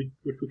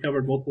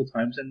multiple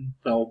times and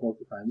fell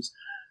multiple times.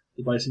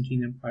 The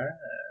Byzantine Empire.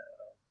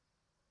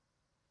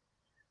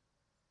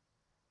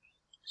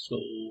 So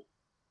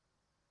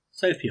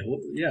Scythia,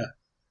 yeah.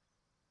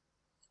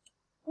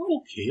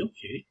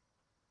 Okay.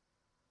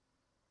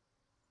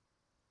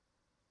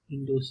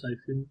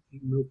 Indo-Scythian,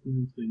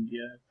 European into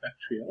India,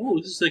 Bactria. Oh,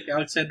 this is like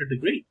Alexander the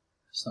Great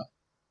stuff.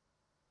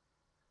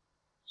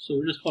 So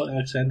we'll just call it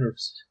Alexander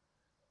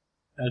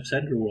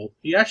World.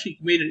 He actually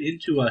made it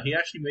into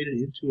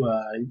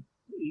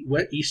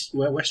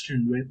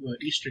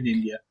Eastern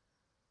India.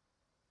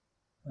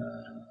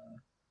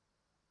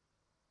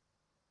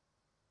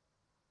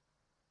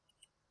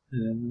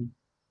 And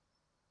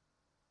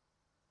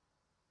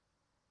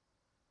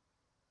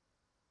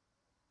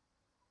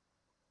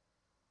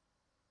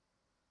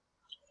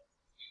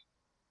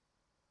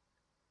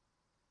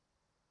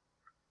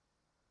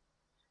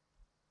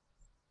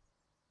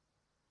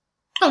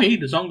okay,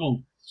 the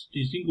Zungu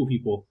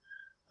people.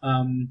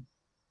 The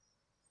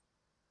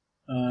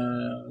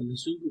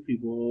Zungu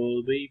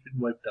people, they've been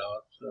wiped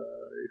out.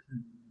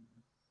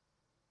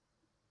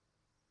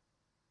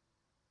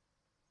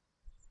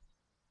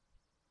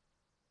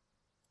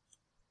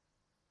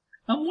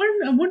 I'm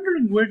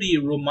wondering where the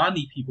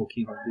Romani people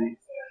came from.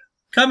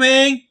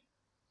 Coming!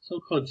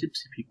 So-called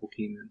gypsy people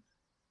came in.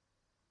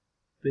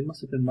 They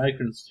must have been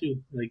migrants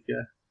too. Like,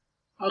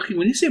 okay,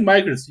 when you say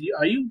migrants,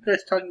 are you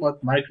guys talking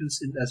about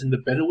migrants as in the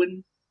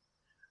Bedouin?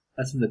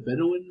 As in the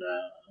Bedouin?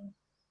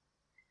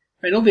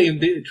 I know they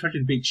tried to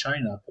invade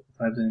China a couple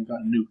times and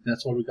got nuked.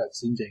 That's where we got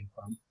Xinjiang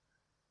from.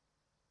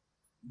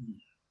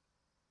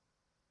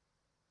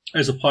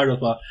 As a part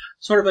of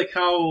sort of like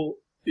how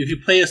if you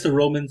play as the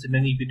Romans in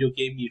any video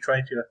game, you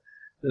try to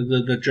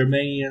the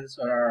Germanians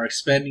are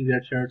expanding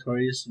their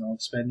territories,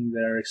 expanding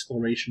their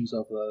explorations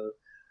of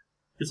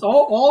it's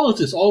all of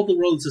this, all of the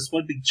roads is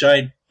one big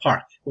giant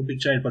park, one big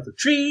giant bunch of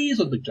trees,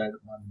 one big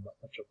giant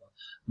bunch of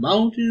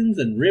mountains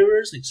and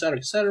rivers, etc.,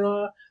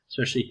 etc.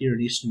 Especially here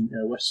in Eastern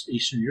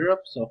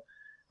Europe, so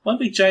one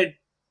big giant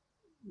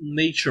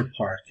nature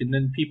park, and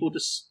then people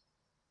just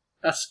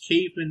us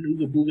cavemen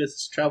Ooga Boogas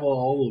just travel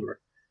all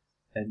over,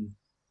 and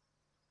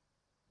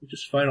we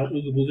just find out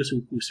Ooga Boogas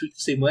who speak the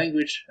same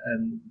language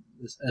and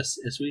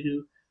as we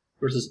do,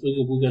 versus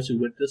Ooga Boogas who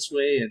went this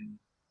way, and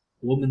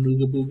woman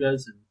Ooga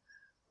Boogas, and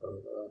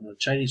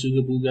Chinese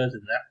Ooga Boogas,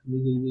 and African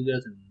Ooga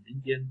Boogas, and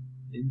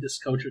Indus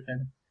culture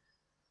kind of.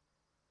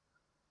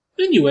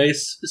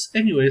 Anyways,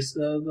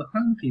 the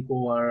Han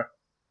people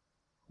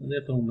they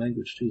have their own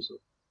language too,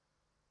 so.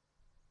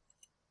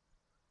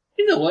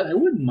 You know what? I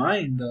wouldn't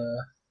mind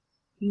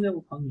Kingdom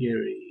of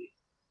Hungary.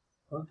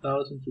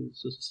 1,002.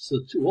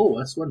 Oh,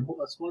 that's one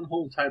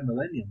whole entire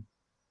millennium.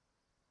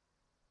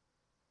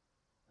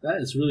 That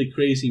is really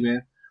crazy,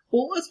 man.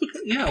 Well, that's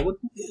because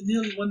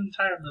nearly one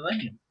entire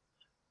millennium.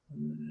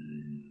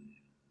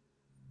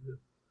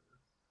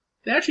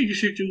 They actually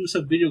should do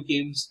some video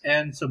games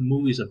and some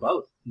movies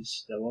about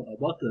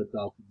the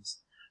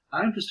Balkans.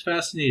 I'm just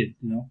fascinated,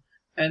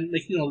 and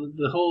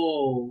the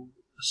whole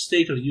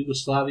state of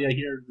Yugoslavia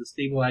here, the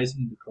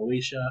stabilizing the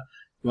Croatia,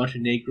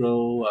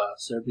 Montenegro,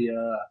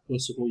 Serbia,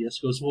 Kosovo. Yes,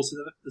 Kosovo is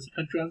a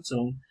country on its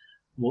own.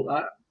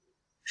 Well,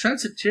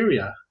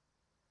 Transnistria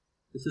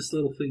is this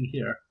little thing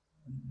here.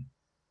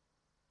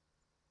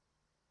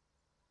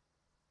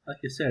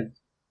 Like I said,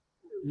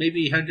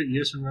 maybe 100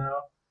 years from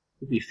now,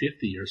 maybe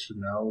 50 years from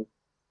now,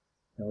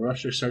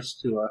 Russia starts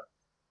to,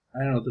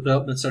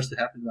 development starts to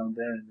happen down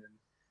there, and then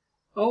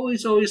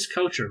always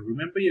culture.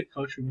 Remember your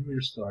culture, remember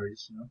your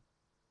stories,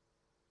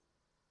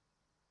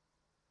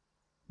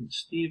 And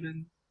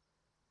Stephen,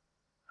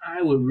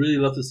 I would really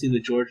love to see the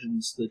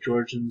Georgians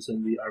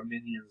and the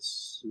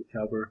Armenians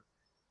recover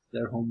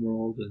their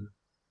homeworld and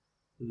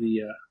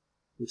the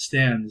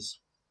stands,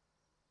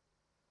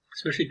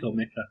 especially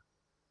Kalmyka.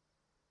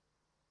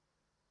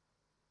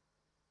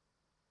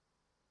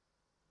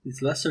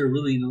 These lesser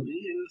really, and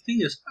the thing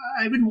is,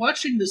 I've been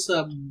watching this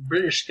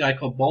British guy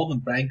called Baldwin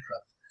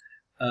Bankrupt.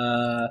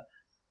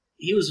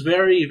 He was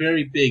very,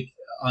 very big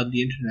on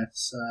the internet,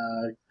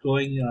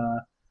 going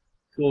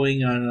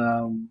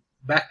on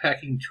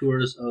backpacking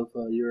tours of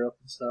Europe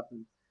and stuff,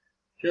 and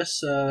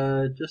just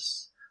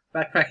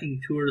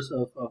backpacking tours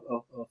of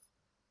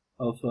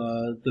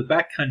the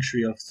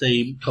backcountry of,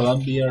 say,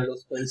 Colombia or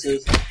those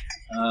places,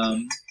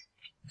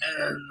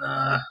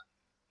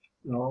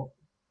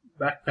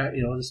 backpack,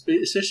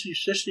 especially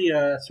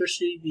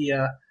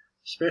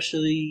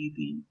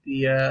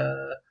the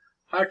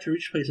hard to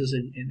reach places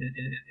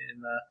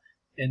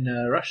in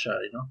Russia,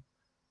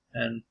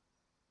 and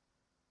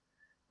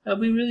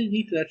we really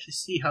need to actually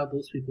see how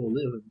those people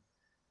live,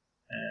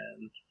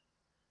 and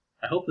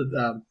I hope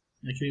that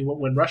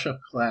when Russia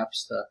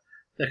collapsed,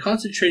 they're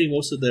concentrating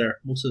most of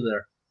their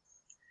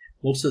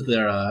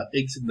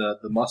eggs in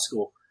the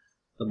Moscow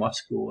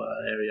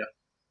area,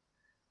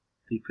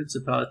 the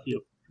Principality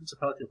of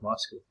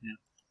Moscow. Yeah.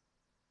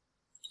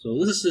 So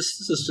this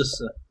is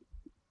just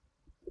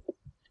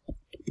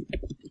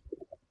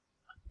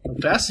I'm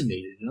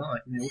fascinated. I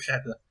wish I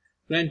had the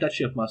Grand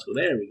Duchy of Moscow.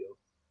 There we go.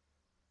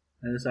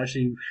 And it's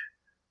actually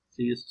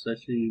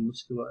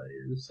Moscow.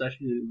 This is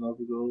actually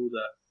Novgorod.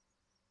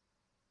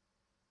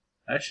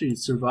 Actually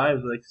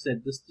survived. Like I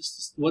said,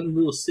 this one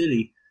little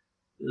city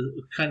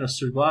kind of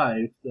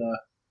survived. The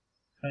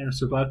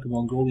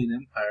Mongolian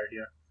Empire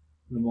here.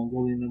 The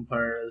Mongolian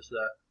Empire has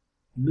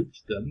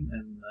nuked them,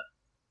 and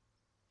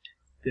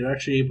they're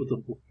actually able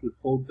to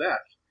hold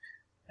back.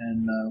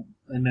 And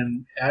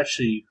then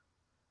actually,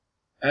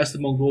 as the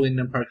Mongolian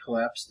Empire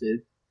collapsed,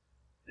 they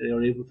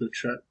were able to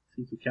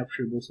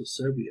capture most of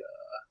Serbia,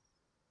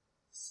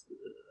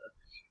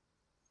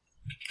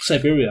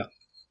 Siberia.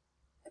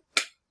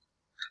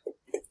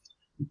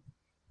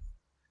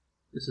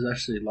 This is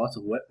actually lots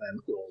of wetland.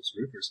 Look at all those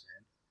rivers,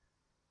 man.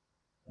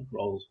 Look at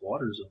all those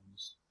water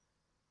zones.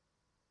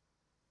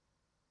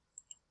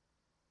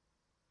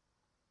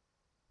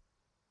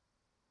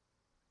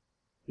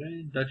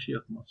 Grand Duchy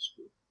of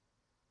Moscow.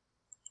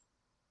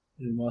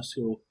 And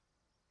Moscow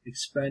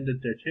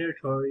expanded their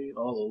territory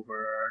all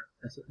over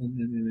in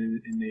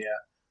the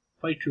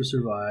fight to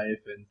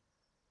survive, and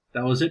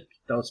that was it.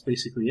 That was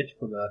basically it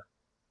for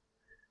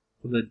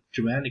the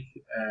Germanic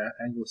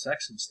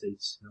Anglo-Saxon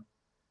states.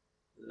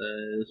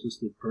 This was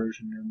the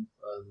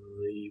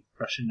the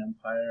Prussian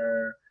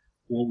Empire,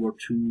 World War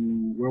II,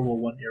 World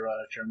War I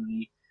era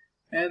Germany,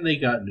 and they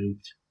got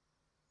nuked.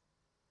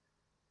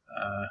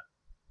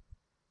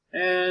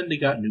 and they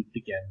got nuked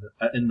again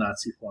in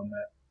Nazi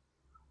format.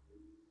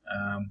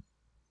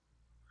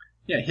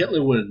 Yeah,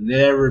 Hitler would have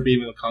never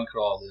been able to conquer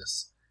all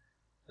this.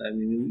 I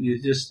mean,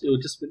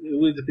 it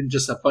would have been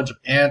just a bunch of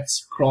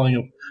ants crawling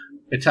up,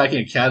 attacking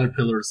a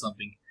caterpillar or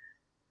something.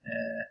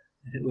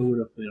 Hitler would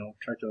have,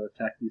 tried to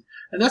attack these.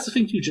 And that's the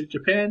thing too.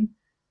 Japan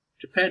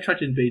tried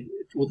to invade.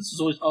 Well, this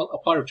was always a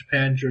part of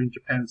Japan during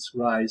Japan's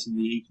rise in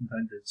the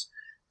 1800s.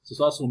 This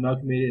was also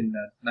amalgamated in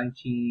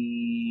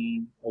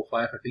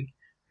 1905, I think,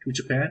 to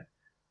Japan.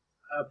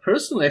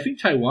 Personally, I think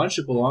Taiwan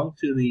should belong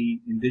to the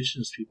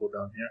indigenous people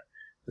down here.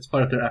 It's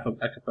part of their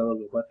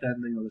archipelago, but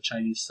then the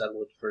Chinese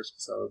settled it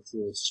first, so it's a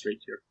little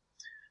straight here.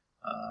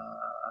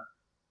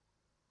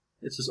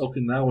 This is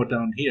Okinawa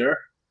down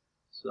here,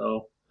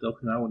 so the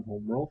Okinawan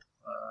homeworld.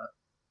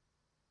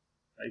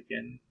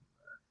 Again,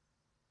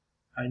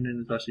 Hainan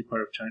is actually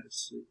part of China,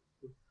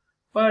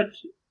 but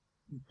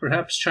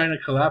perhaps China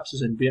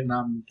collapses and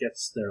Vietnam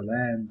gets their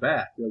land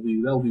back.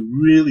 That'll be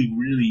really,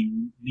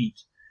 really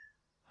neat.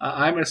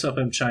 I myself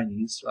am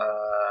Chinese.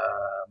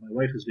 My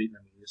wife is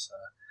Vietnamese.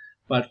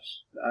 But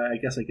I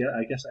guess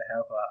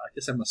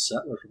I'm a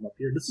settler from up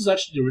here. This is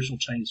actually the original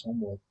Chinese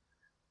homeworld.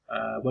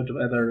 A bunch of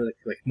other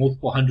like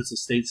multiple hundreds of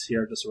states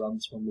here just around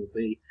this one little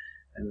bay,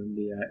 and then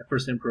the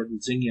first emperor of the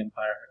Qing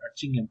Empire, the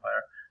Chen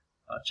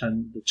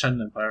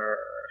Empire,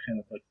 kind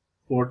of like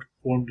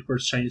formed the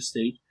first Chinese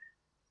state,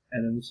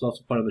 and then it's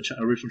also part of the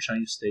original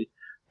Chinese state.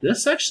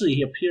 This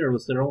actually up here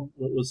was their own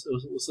was a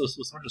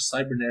bunch of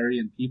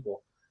Cybernarian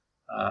people.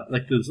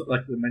 Like I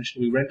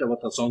mentioned, we read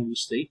about the Zhonggu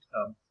state.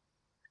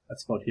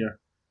 That's about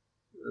here.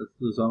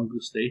 The Zhonggu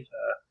state.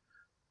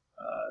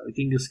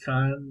 Genghis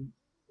Khan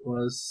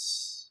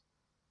was,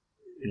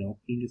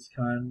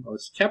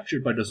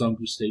 captured by the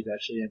Zhonggu state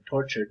actually and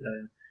tortured.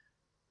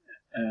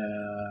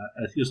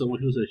 He was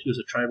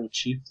a tribal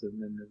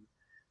chieftain, and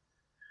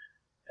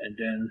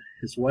then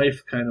his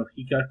wife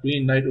he got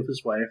reunited with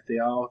his wife. They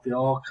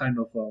all kind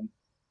of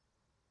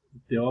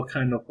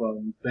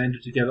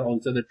banded together all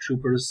these other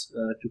troopers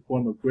to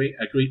form a great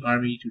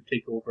army to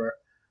take over,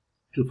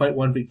 to fight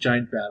one big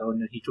giant battle, and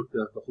then he took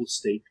the whole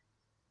state,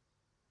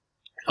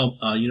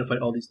 unified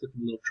all these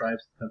different little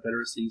tribes and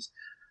confederacies.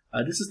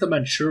 This is the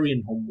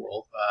Manchurian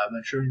homeworld.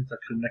 Manchurians are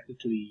connected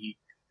to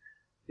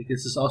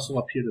this is also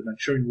up here, the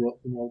Manchurian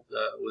homeworld,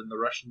 when the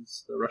Russian,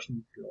 this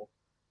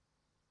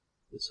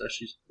is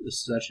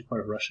actually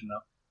part of Russia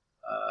now.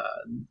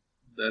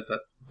 That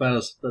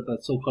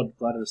so-called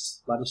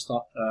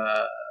Vladivostok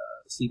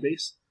sea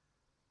base.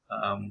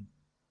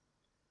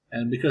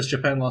 And because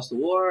Japan lost the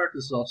war,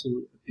 this is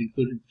also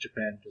included into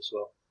Japan as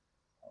well.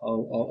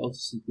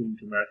 Also included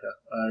into America,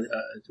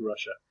 into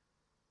Russia.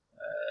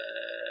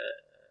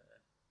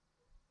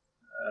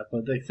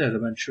 But like I said, the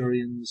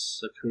Manchurians,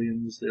 the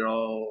Koreans, they're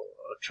all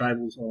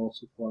tribals are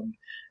also formed,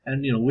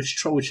 and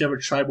whichever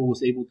tribal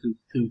was able to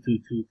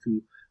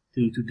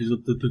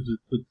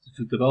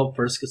develop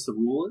first gets to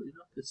rule it.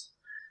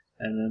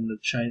 And then the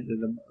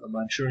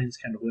Manchurians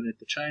kind of went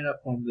into China,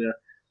 formed there,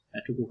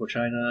 and took over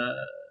China.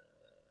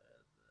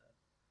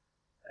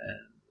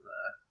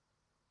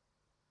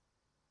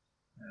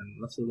 And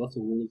lots of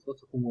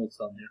homeworlds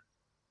down here.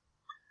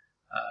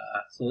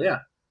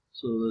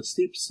 So the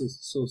steeps.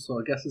 So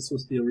I guess this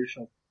was the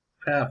original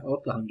path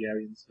of the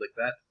Hungarians, like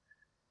that,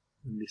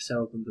 and they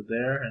settled into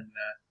there and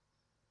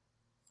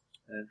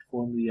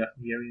formed the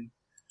Hungarian.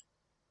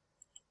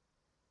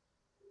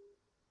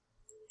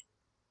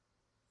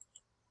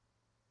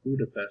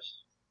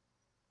 Budapest.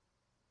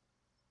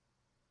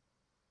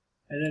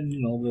 And then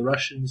the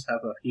Russians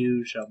have a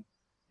huge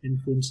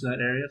influence in that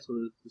area,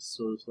 so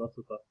there's lots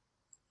of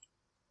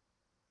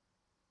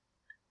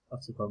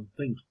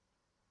things.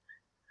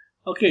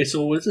 Okay,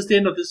 so this is the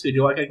end of this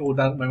video. I gotta go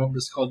down. My mom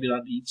just called me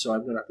down to eat, so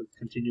I'm gonna have to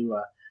continue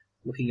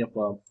looking up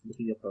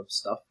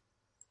stuff.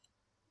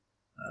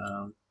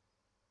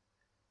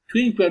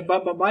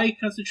 But my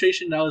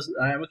concentration now is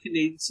I'm a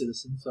Canadian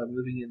citizen, so I'm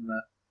living in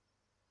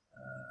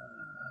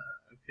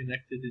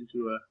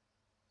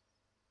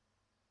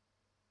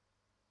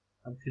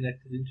I'm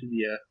connected into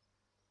the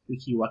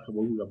Wiki Waka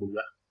Booga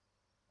Booga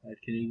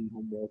Canadian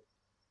homeworld.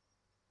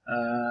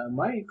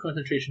 My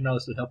concentration now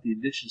is to help the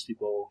indigenous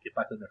people get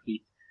back on their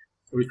feet,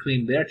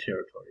 reclaim their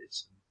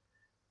territories.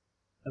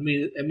 I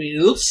mean,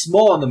 it looks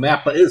small on the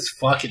map, but it's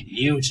fucking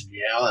huge in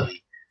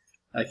reality.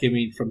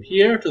 From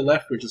here to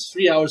Lethbridge is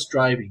 3 hours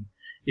driving.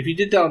 If you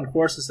did that on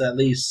horses, at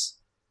least,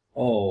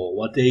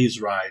 a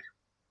day's ride.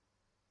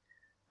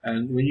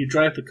 And when you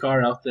drive the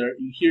car out there,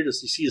 you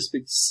see this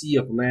big sea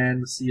of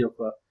land, a sea of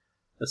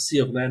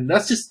land.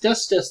 That's just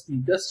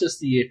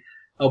the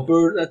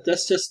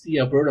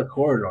Alberta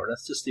corridor.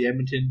 That's just the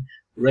Edmonton,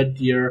 Red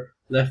Deer,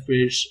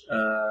 Lethbridge,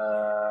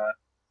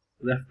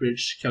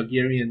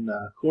 Calgarian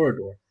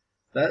corridor.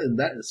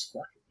 That is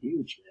fucking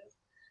huge,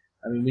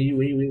 man.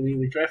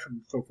 We drive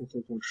from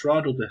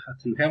Toronto to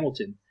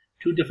Hamilton,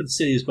 two different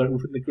cities, but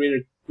within the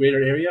greater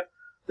area.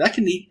 That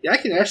can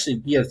actually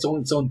be its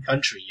own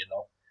country,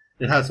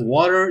 It has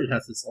water, it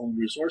has its own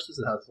resources,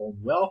 it has its own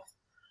wealth.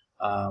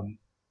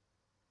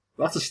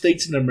 lots of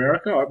states in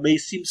America. It may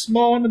seem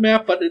small on the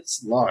map, but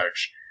it's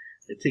large.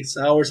 It takes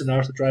hours and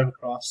hours to drive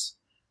across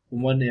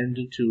from one end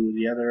to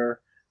the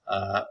other.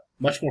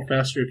 Much more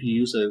faster if you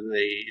use a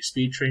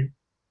speed train.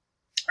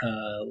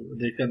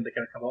 They can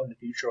come out in the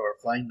future, or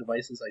flying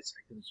devices, I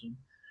can assume.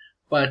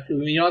 But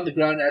when you're on the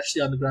ground,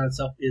 actually on the ground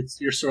itself,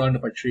 you're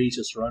surrounded by trees,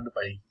 you're surrounded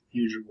by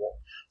huge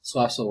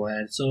swaths of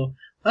land. So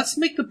let's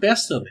make the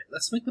best of it.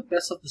 Let's make the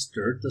best of this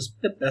dirt. Let's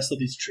make the best of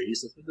these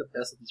trees. Let's make the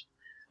best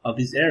of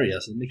these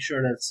areas, and make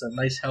sure that it's a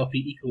nice,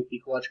 healthy,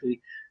 ecologically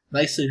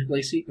nice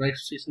place to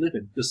live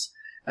in. Because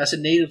as the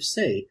natives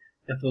say,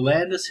 if the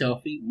land is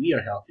healthy, we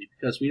are healthy,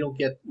 because we are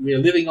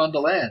living on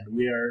the land.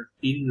 We are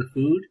eating the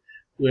food,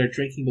 we are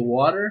drinking the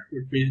water,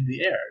 we're breathing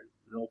the air.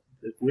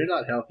 If we're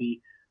not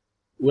healthy,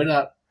 we're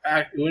not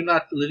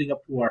living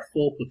up to our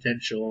full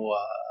potential,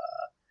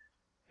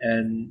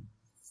 and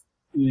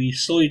we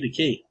slowly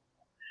decay.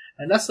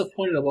 And that's the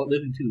point about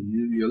living too.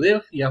 You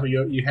live, you have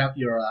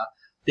your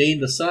day in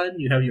the sun,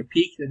 you have your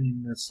peak,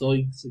 and it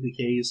slowly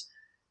decays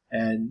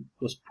and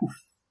goes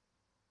poof.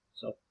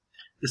 So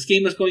this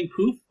game is going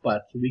poof,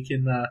 but we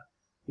can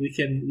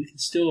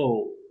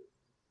still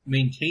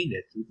maintain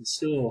it. We can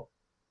still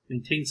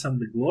maintain some of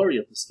the glory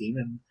of this game,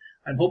 and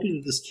I'm hoping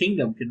that this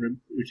kingdom can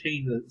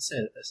retain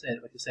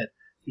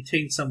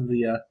retain some of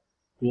the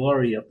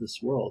glory of this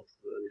world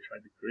that we're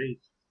trying to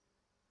create.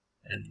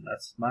 And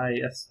that's my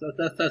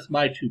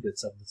 2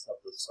 bits of this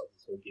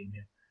whole game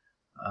here.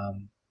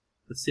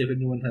 Let's see if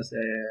anyone has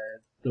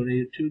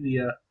donated to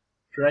the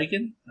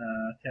dragon.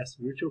 Cast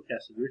a ritual.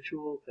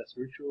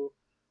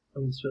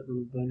 Someone's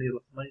donated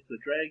money to the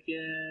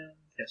dragon.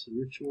 Cast a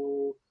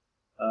ritual.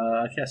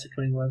 I cast a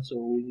 21, so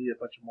we need a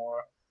bunch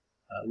more.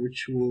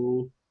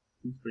 Ritual.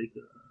 Please break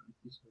the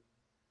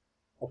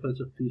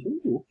offensive. Please.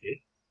 Ooh,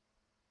 okay.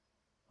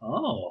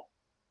 Oh.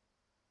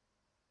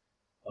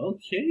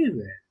 Okay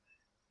then.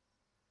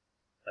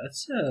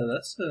 That's a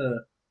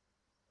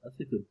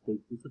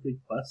big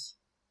plus.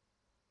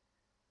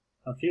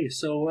 Okay,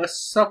 so let's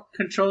stop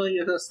controlling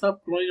it. Let's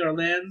stop growing our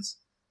lands.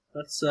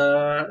 Let's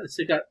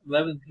say got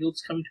 11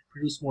 fields coming to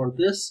produce more of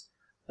this.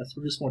 Let's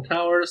produce more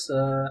towers.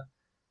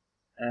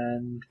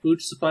 And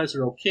food supplies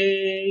are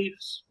okay.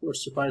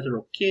 Force supplies are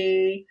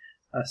okay.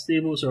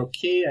 Stables are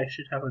okay. I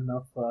should have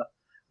enough.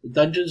 The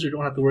dungeons we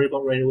don't have to worry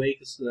about right away,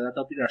 because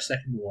that'll be our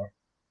second war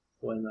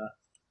when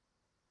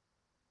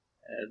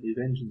the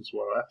Vengeance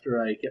War.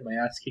 After I get my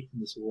ass kicked in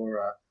this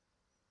war.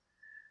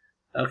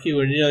 Okay,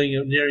 we're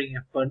nearing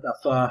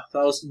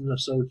 1,000 or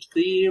so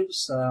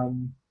thieves.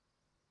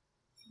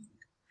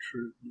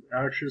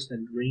 Archers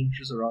and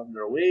rangers are on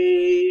their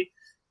way.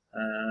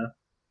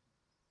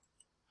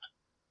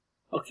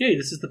 Okay,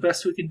 this is the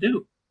best we can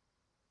do.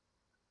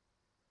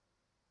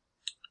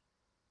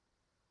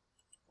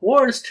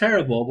 War is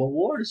terrible, but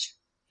war is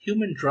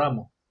human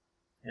drama,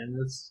 and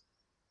it's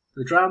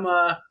the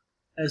drama,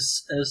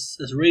 as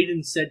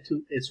Raiden said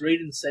to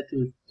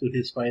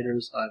his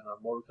fighters on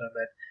Mortal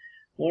Kombat.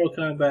 Mortal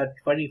Kombat,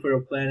 fighting for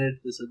a planet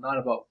is not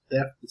about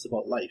death; it's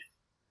about life.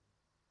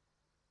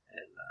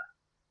 And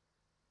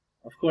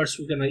of course,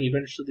 we're gonna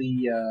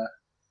eventually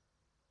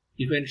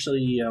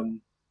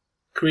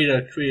create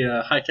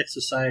a high-tech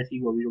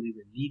society where we don't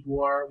even need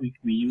war. We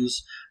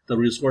use the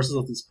resources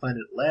of this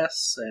planet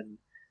less, and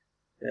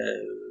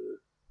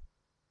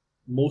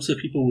most of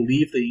the people will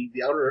leave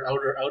the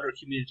outer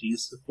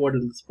communities for the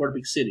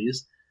big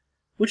cities,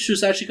 which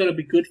is actually going to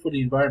be good for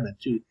the environment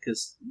too,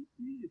 because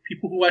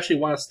people who actually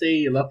want to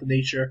stay and love the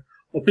nature,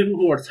 or people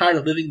who are tired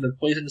of living in the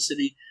poisonous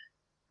city,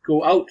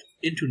 go out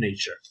into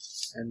nature,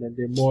 and then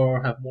they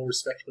have more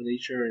respect for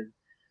nature, and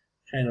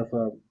kind of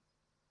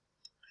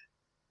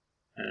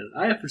and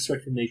I have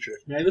respect for nature. I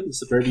mean, I live in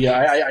suburbia.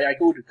 I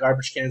go to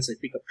garbage cans and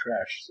I pick up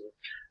trash. So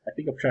I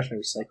pick up trash and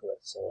I recycle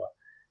it. So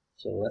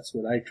that's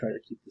what I try to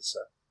keep this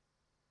up.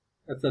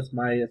 That's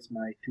my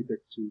 2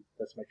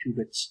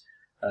 bits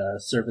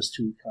service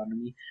to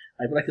economy.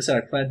 Like I said,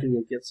 I plan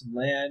to get some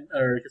land,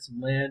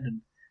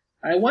 and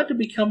I want to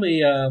become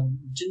a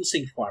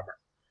ginseng farmer,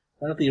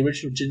 one of the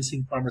original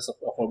ginseng farmers of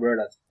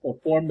Alberta, or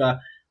form a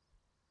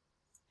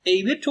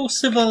little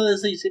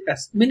civilization, a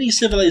mini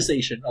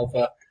civilization of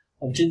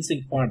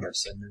ginseng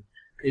farmers, and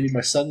maybe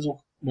my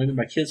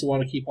kids will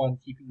want to keep on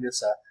keeping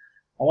this.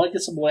 I want to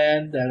get some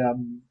land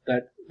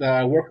that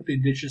I work with the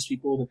indigenous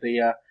people, that they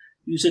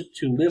use it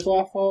to live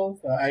off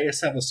of. I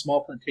just have a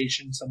small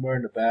plantation somewhere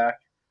in the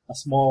back, a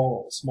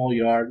small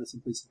yard. There's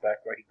some place in the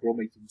back where I can grow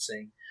my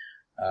ginseng.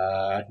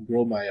 I can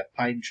grow my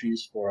pine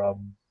trees for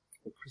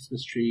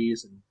Christmas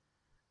trees, and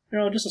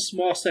just a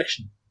small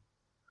section.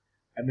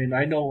 I mean,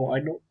 I know.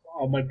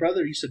 My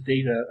brother used to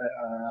date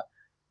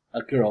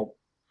a girl,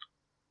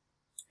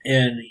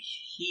 and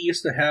he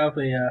used to have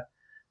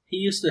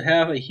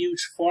a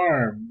huge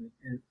farm,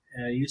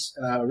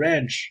 a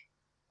ranch,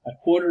 a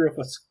quarter of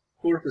a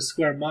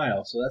square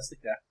mile. So that's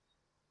like a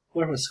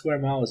quarter of a square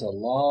mile is a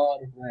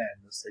lot of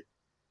land. It's like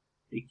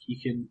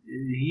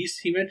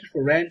he meant it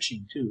for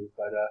ranching too,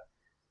 but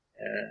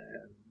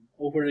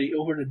over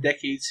the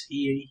decades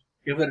he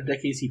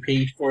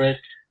paid for it.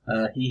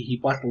 He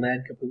bought the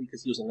land completely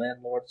because he was a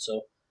landlord.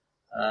 So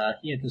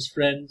he and his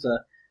friends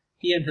were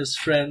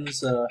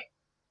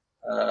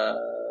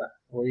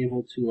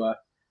able to.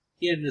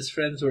 He and his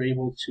friends were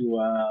able to.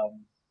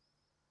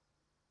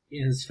 He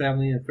and his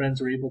family and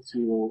friends were able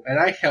to, and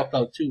I helped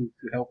out too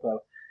to help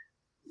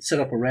set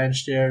up a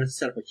ranch there,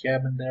 set up a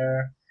cabin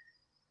there,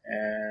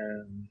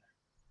 and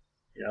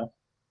you know,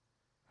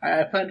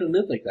 I plan to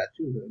live like that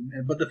too.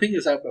 But the thing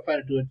is, I plan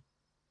to do it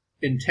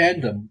in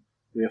tandem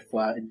with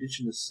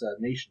indigenous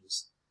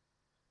nations.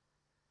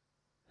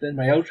 Then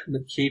my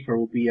ultimate caper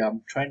will be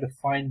trying to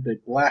find the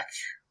black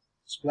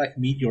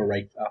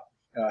meteorite,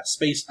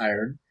 space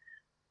iron,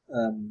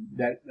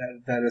 that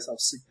is of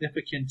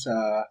significance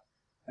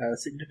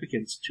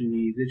to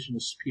the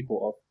indigenous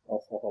people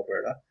of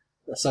Alberta,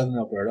 southern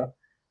Alberta,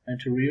 and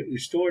to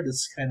restore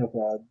this kind of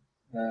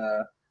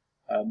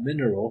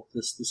mineral,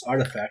 this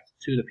artifact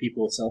to the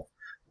people itself,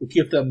 will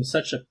give them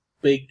such a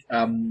big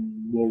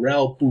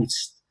morale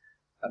boost.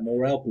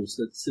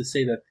 To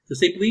say that, because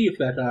they believe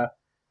that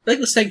like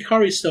the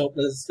Sankari stone,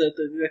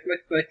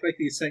 like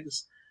these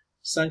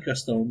Sanka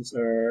stones,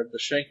 or the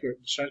Shankar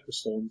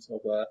stones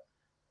of the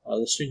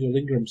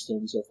Sringalingam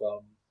stones of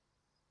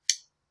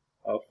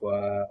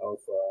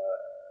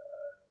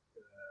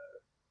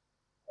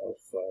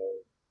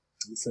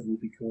what's that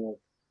movie called?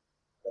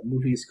 That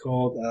movie is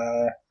called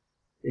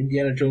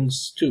Indiana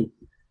Jones 2,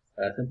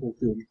 Temple of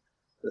Doom.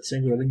 The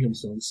Sringalingam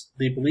stones.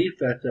 They believe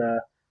that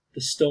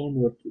the stone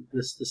would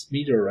this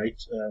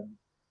meteorite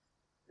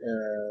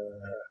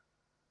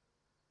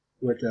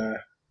would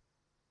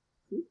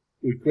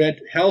grant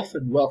health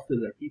and wealth to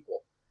their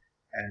people,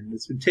 and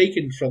it's been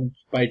taken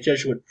by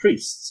Jesuit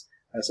priests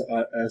as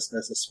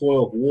a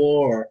spoil of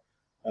war,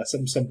 or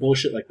some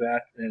bullshit like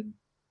that, and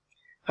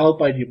held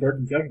by the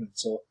Albertan government.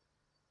 So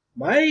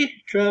my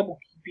job will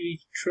be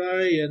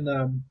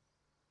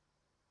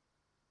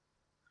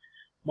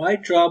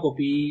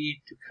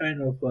to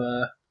kind of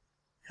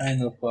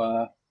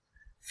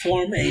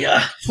form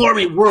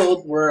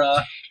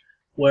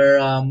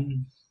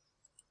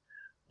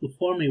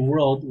a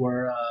world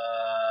where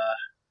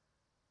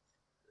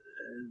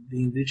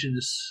the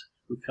indigenous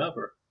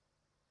recover.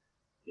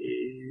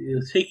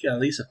 It'll take at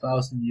least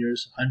 1,000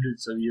 years,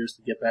 hundreds of years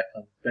to get back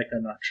on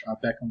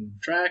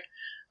track.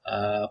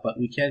 But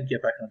we can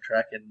get back on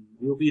track, and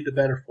we'll be the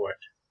better for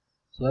it.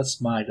 So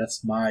that's my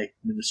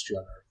ministry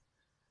on Earth.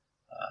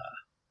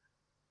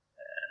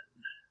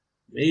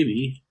 And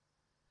maybe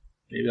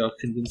I'll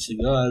convince the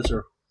gods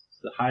or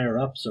the higher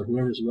ups or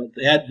whoever's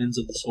the admins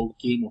of this whole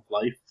game of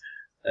life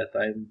that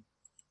I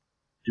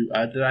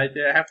have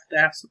to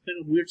have some kind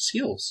of weird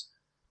skills.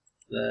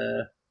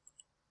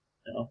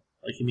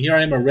 Like here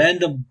I am, a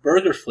random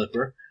burger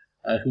flipper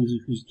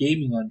who's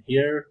gaming on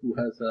here, who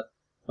has a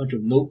bunch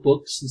of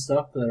notebooks and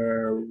stuff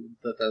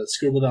that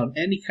scribble down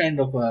any kind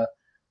of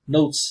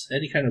notes,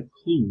 any kind of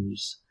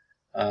clues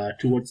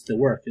towards the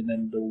work, and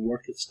then the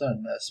work gets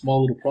done.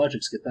 Small little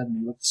projects get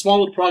done. Small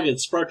little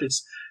projects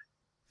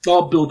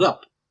all build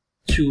up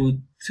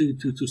to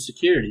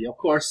security. Of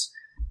course,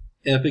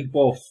 in a big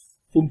ball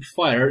of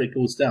fire, it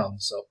goes down.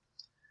 So,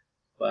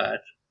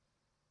 but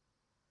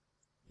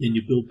then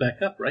you build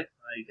back up, right?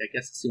 I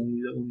guess it's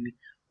the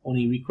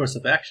only recourse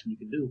of action you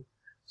can do.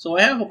 So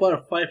I have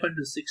about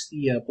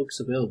 560 books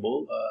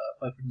available.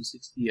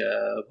 560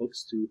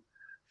 books to.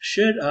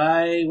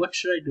 What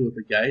should I do with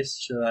it, guys?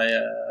 Should I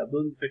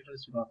building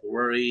effectiveness? You don't have to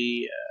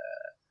worry.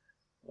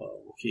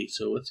 Well, okay,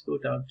 so let's go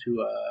down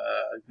to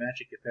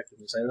magic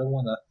effectiveness. I don't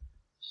want to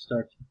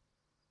start.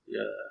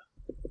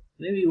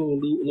 Maybe we'll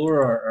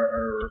lower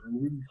our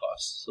rune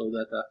costs so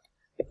that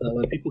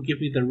when people give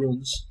me the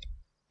runes,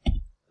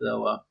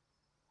 they'll.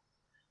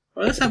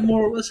 Or let's have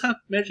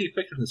magic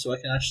effectiveness so I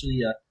can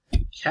actually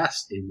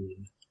cast a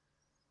rune.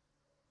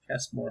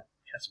 Cast more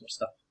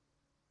stuff.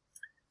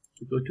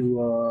 We go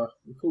to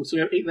cool. So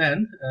we have 8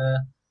 land.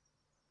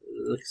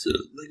 Like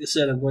I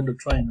said, I'm going to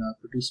try and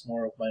produce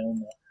more of my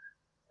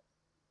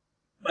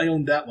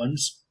own that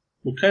ones.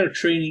 We're kind of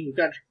training. We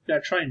got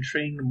to try and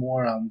train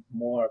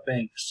more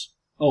banks.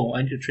 Oh,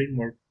 I need to train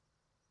more.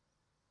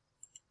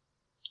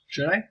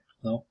 Should I?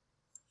 No.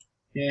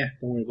 Yeah,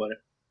 don't worry about it.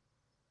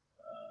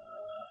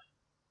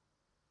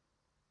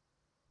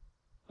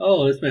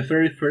 Oh, that's my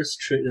very first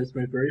That's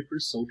my very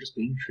first soldiers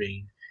being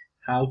trained.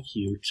 How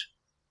cute!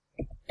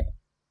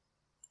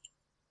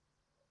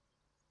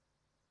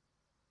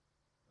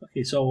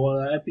 Okay, so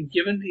I've been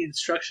given the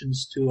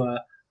instructions to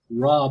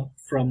rob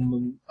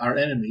from our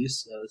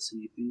enemies. Let's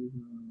see if we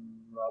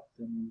rob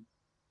them.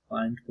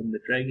 Find from the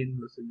dragon.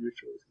 Let's see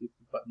which was keep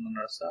the button on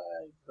our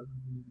side.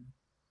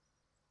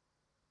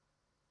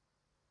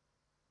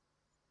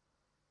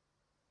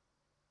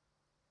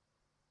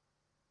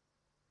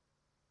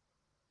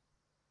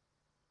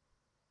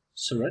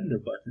 Surrender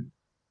button.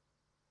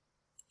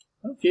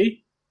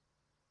 Okay.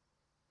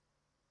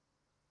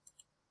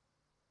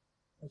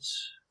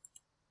 Let's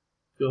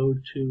go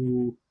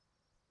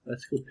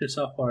piss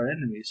off our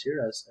enemies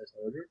here as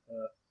ordered.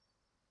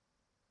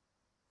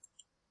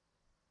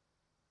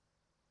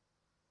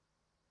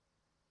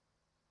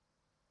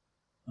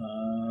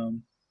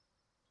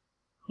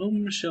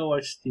 Whom shall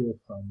I steal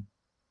from?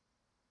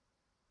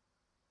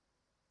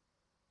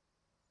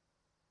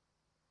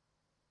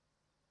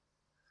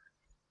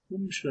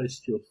 Whom should I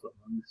steal from?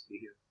 Let me see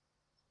here.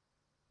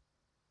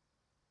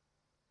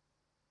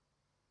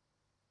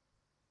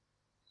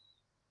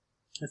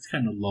 That's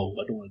kind of low.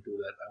 I don't want to do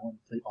that. I want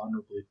to play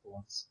honorably for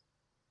once.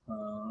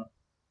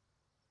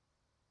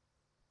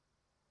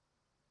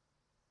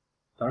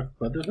 Dark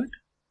Brotherhood?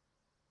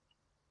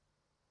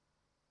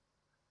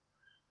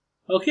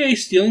 Okay,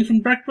 stealing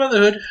from Dark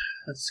Brotherhood.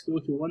 Let's go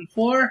to 1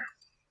 floor.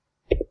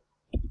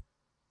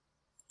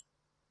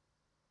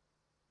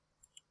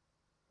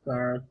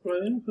 Dark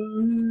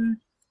Brotherhood.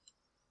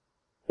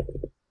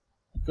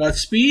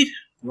 Godspeed.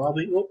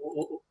 Robbing.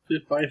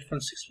 5 from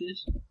 6,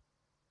 please.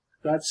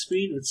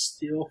 Godspeed. Let's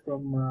steal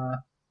from.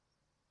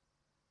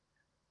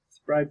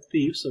 Let's bribe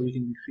thieves so we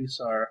can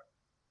increase our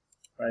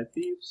bribe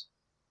thieves.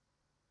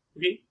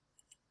 Okay.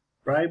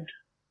 Bribed.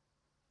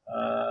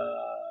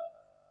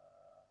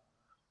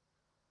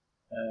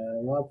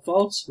 Rob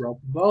vaults. Rob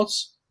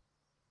vaults.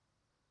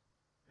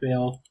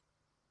 Fail.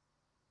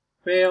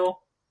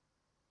 Fail.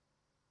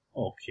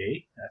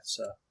 Okay, that's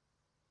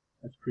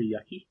pretty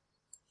yucky.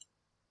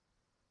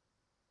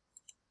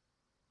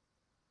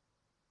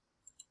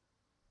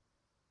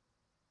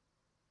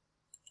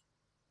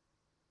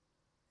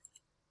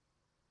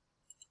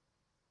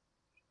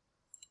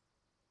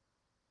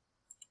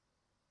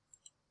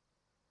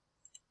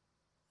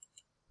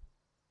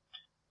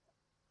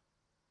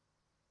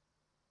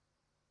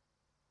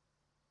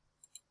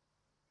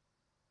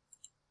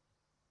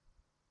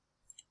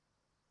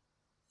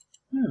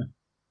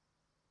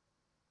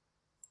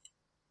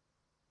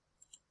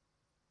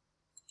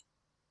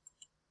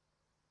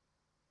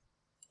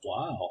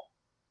 Wow.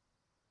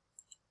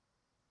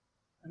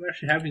 I'm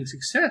actually having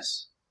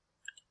success.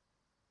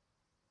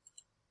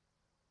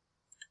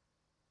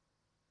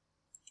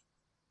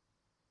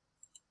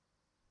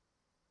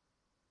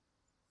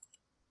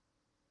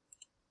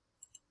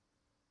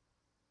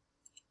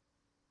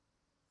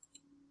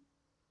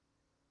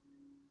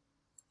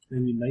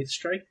 Maybe Night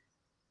Strike?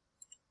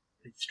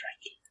 Night Strike.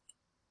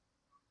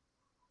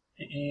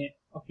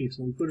 Okay,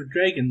 so we go to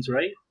Dragons,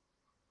 right?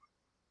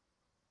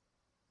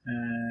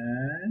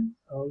 And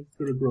we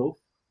go to Growth.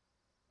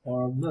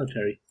 Or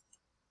Military.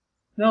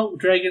 No,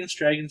 Dragons.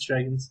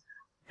 We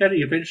gotta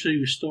eventually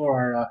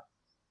restore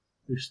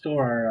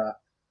our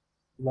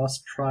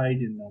lost pride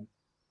in them.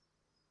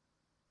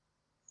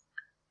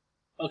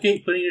 Okay,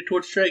 putting it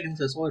towards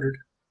Dragons as ordered.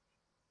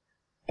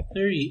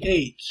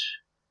 38.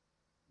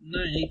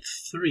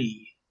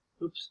 983.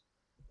 Oops.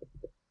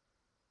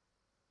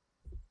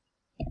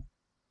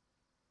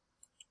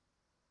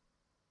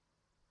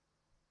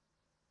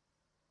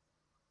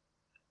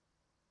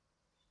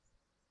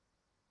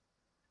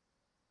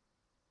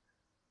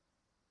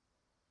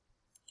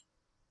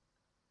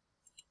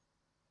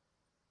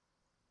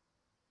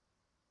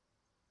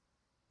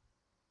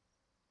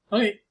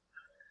 Okay.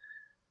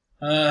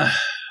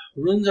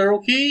 Runes are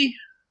okay.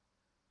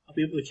 I'll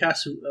be able to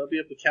cast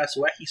a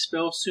wacky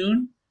spell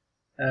soon.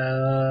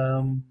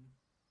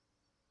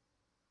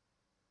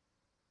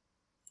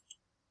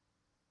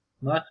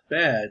 Not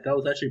bad. That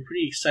was actually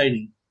pretty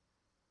exciting.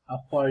 How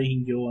far you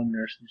can go on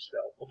nursing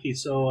spell. Okay,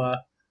 so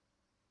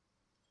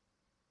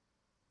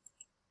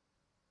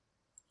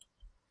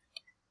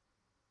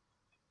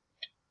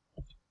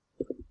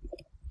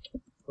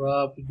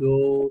rob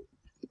gold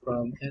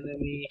from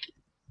enemy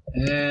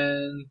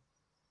and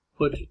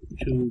put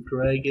to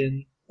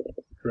dragon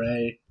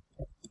as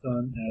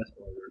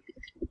ordered.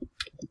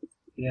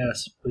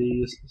 Yes,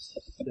 please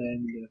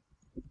send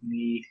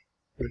me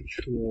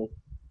ritual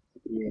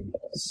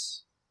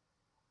runes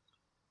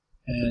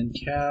and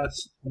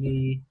cast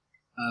me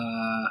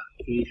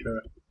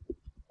Gator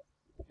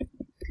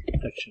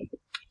protection.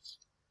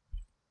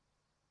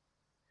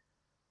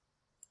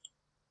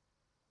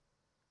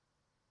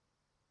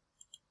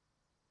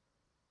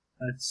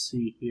 Let's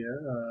see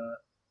here.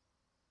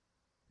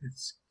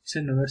 Let's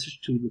send a message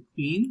to the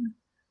Queen,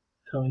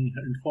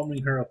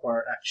 informing her of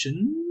our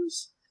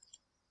actions.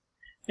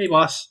 Hey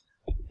boss.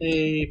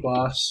 Hey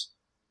boss.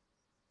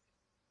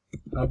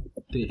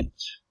 Update.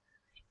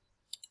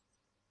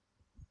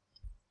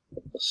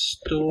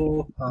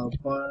 Stole a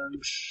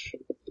bunch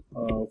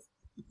of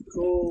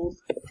gold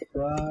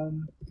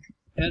from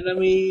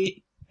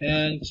enemy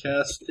and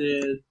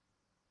casted.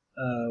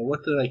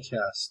 What did I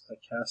cast? I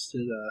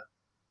casted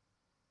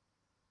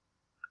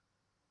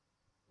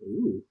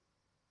ooh.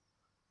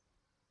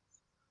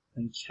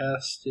 And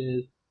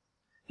casted.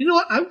 You know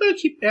what? I'm gonna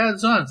keep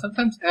ads on.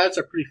 Sometimes ads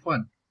are pretty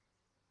fun.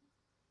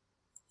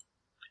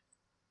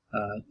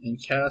 And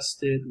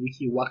casted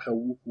Wiki Waka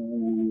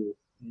Woohoo.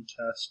 And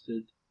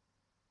casted.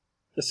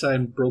 Guess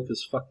I'm broke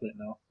as fuck right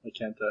now. I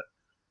can't.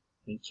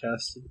 And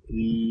casted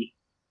the.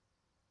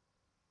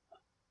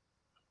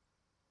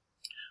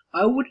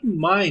 I wouldn't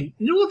mind.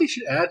 You know what they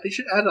should add? They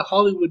should add a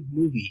Hollywood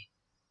movie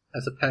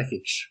as a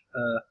package.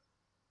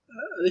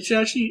 They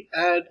should actually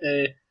add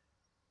a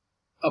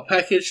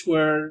package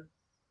where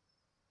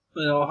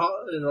the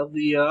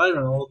I don't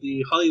know,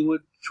 the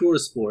Hollywood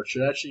tourist sports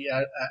should actually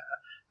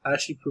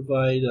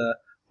provide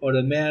or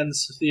the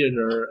Man's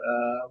Theater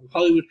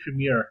Hollywood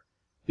premiere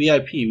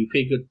VIP. We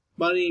pay good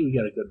money. We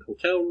get a good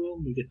hotel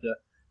room. We get to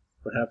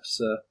perhaps,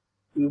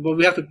 but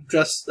we have to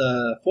dress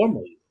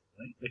formally,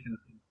 right? That kind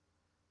of thing.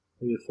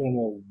 Maybe a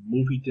formal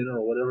movie dinner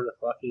or whatever the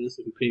fuck it is.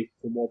 If we pay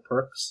for more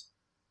perks,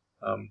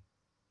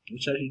 they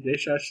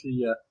should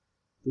actually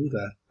do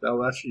that. That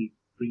will actually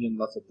bring in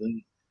lots of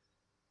bling.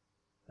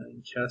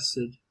 And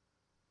casted,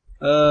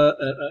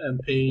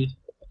 and paid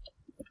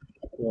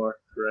for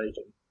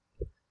Dragon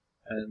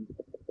and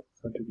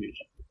contribute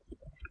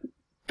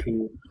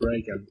to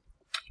Dragon.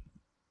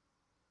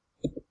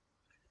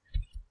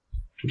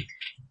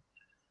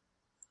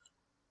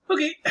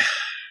 Okay.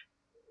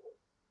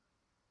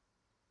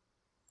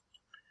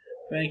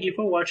 Thank you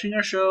for watching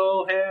our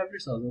show. Have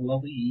yourselves a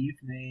lovely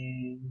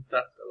evening.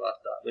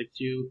 Like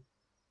you.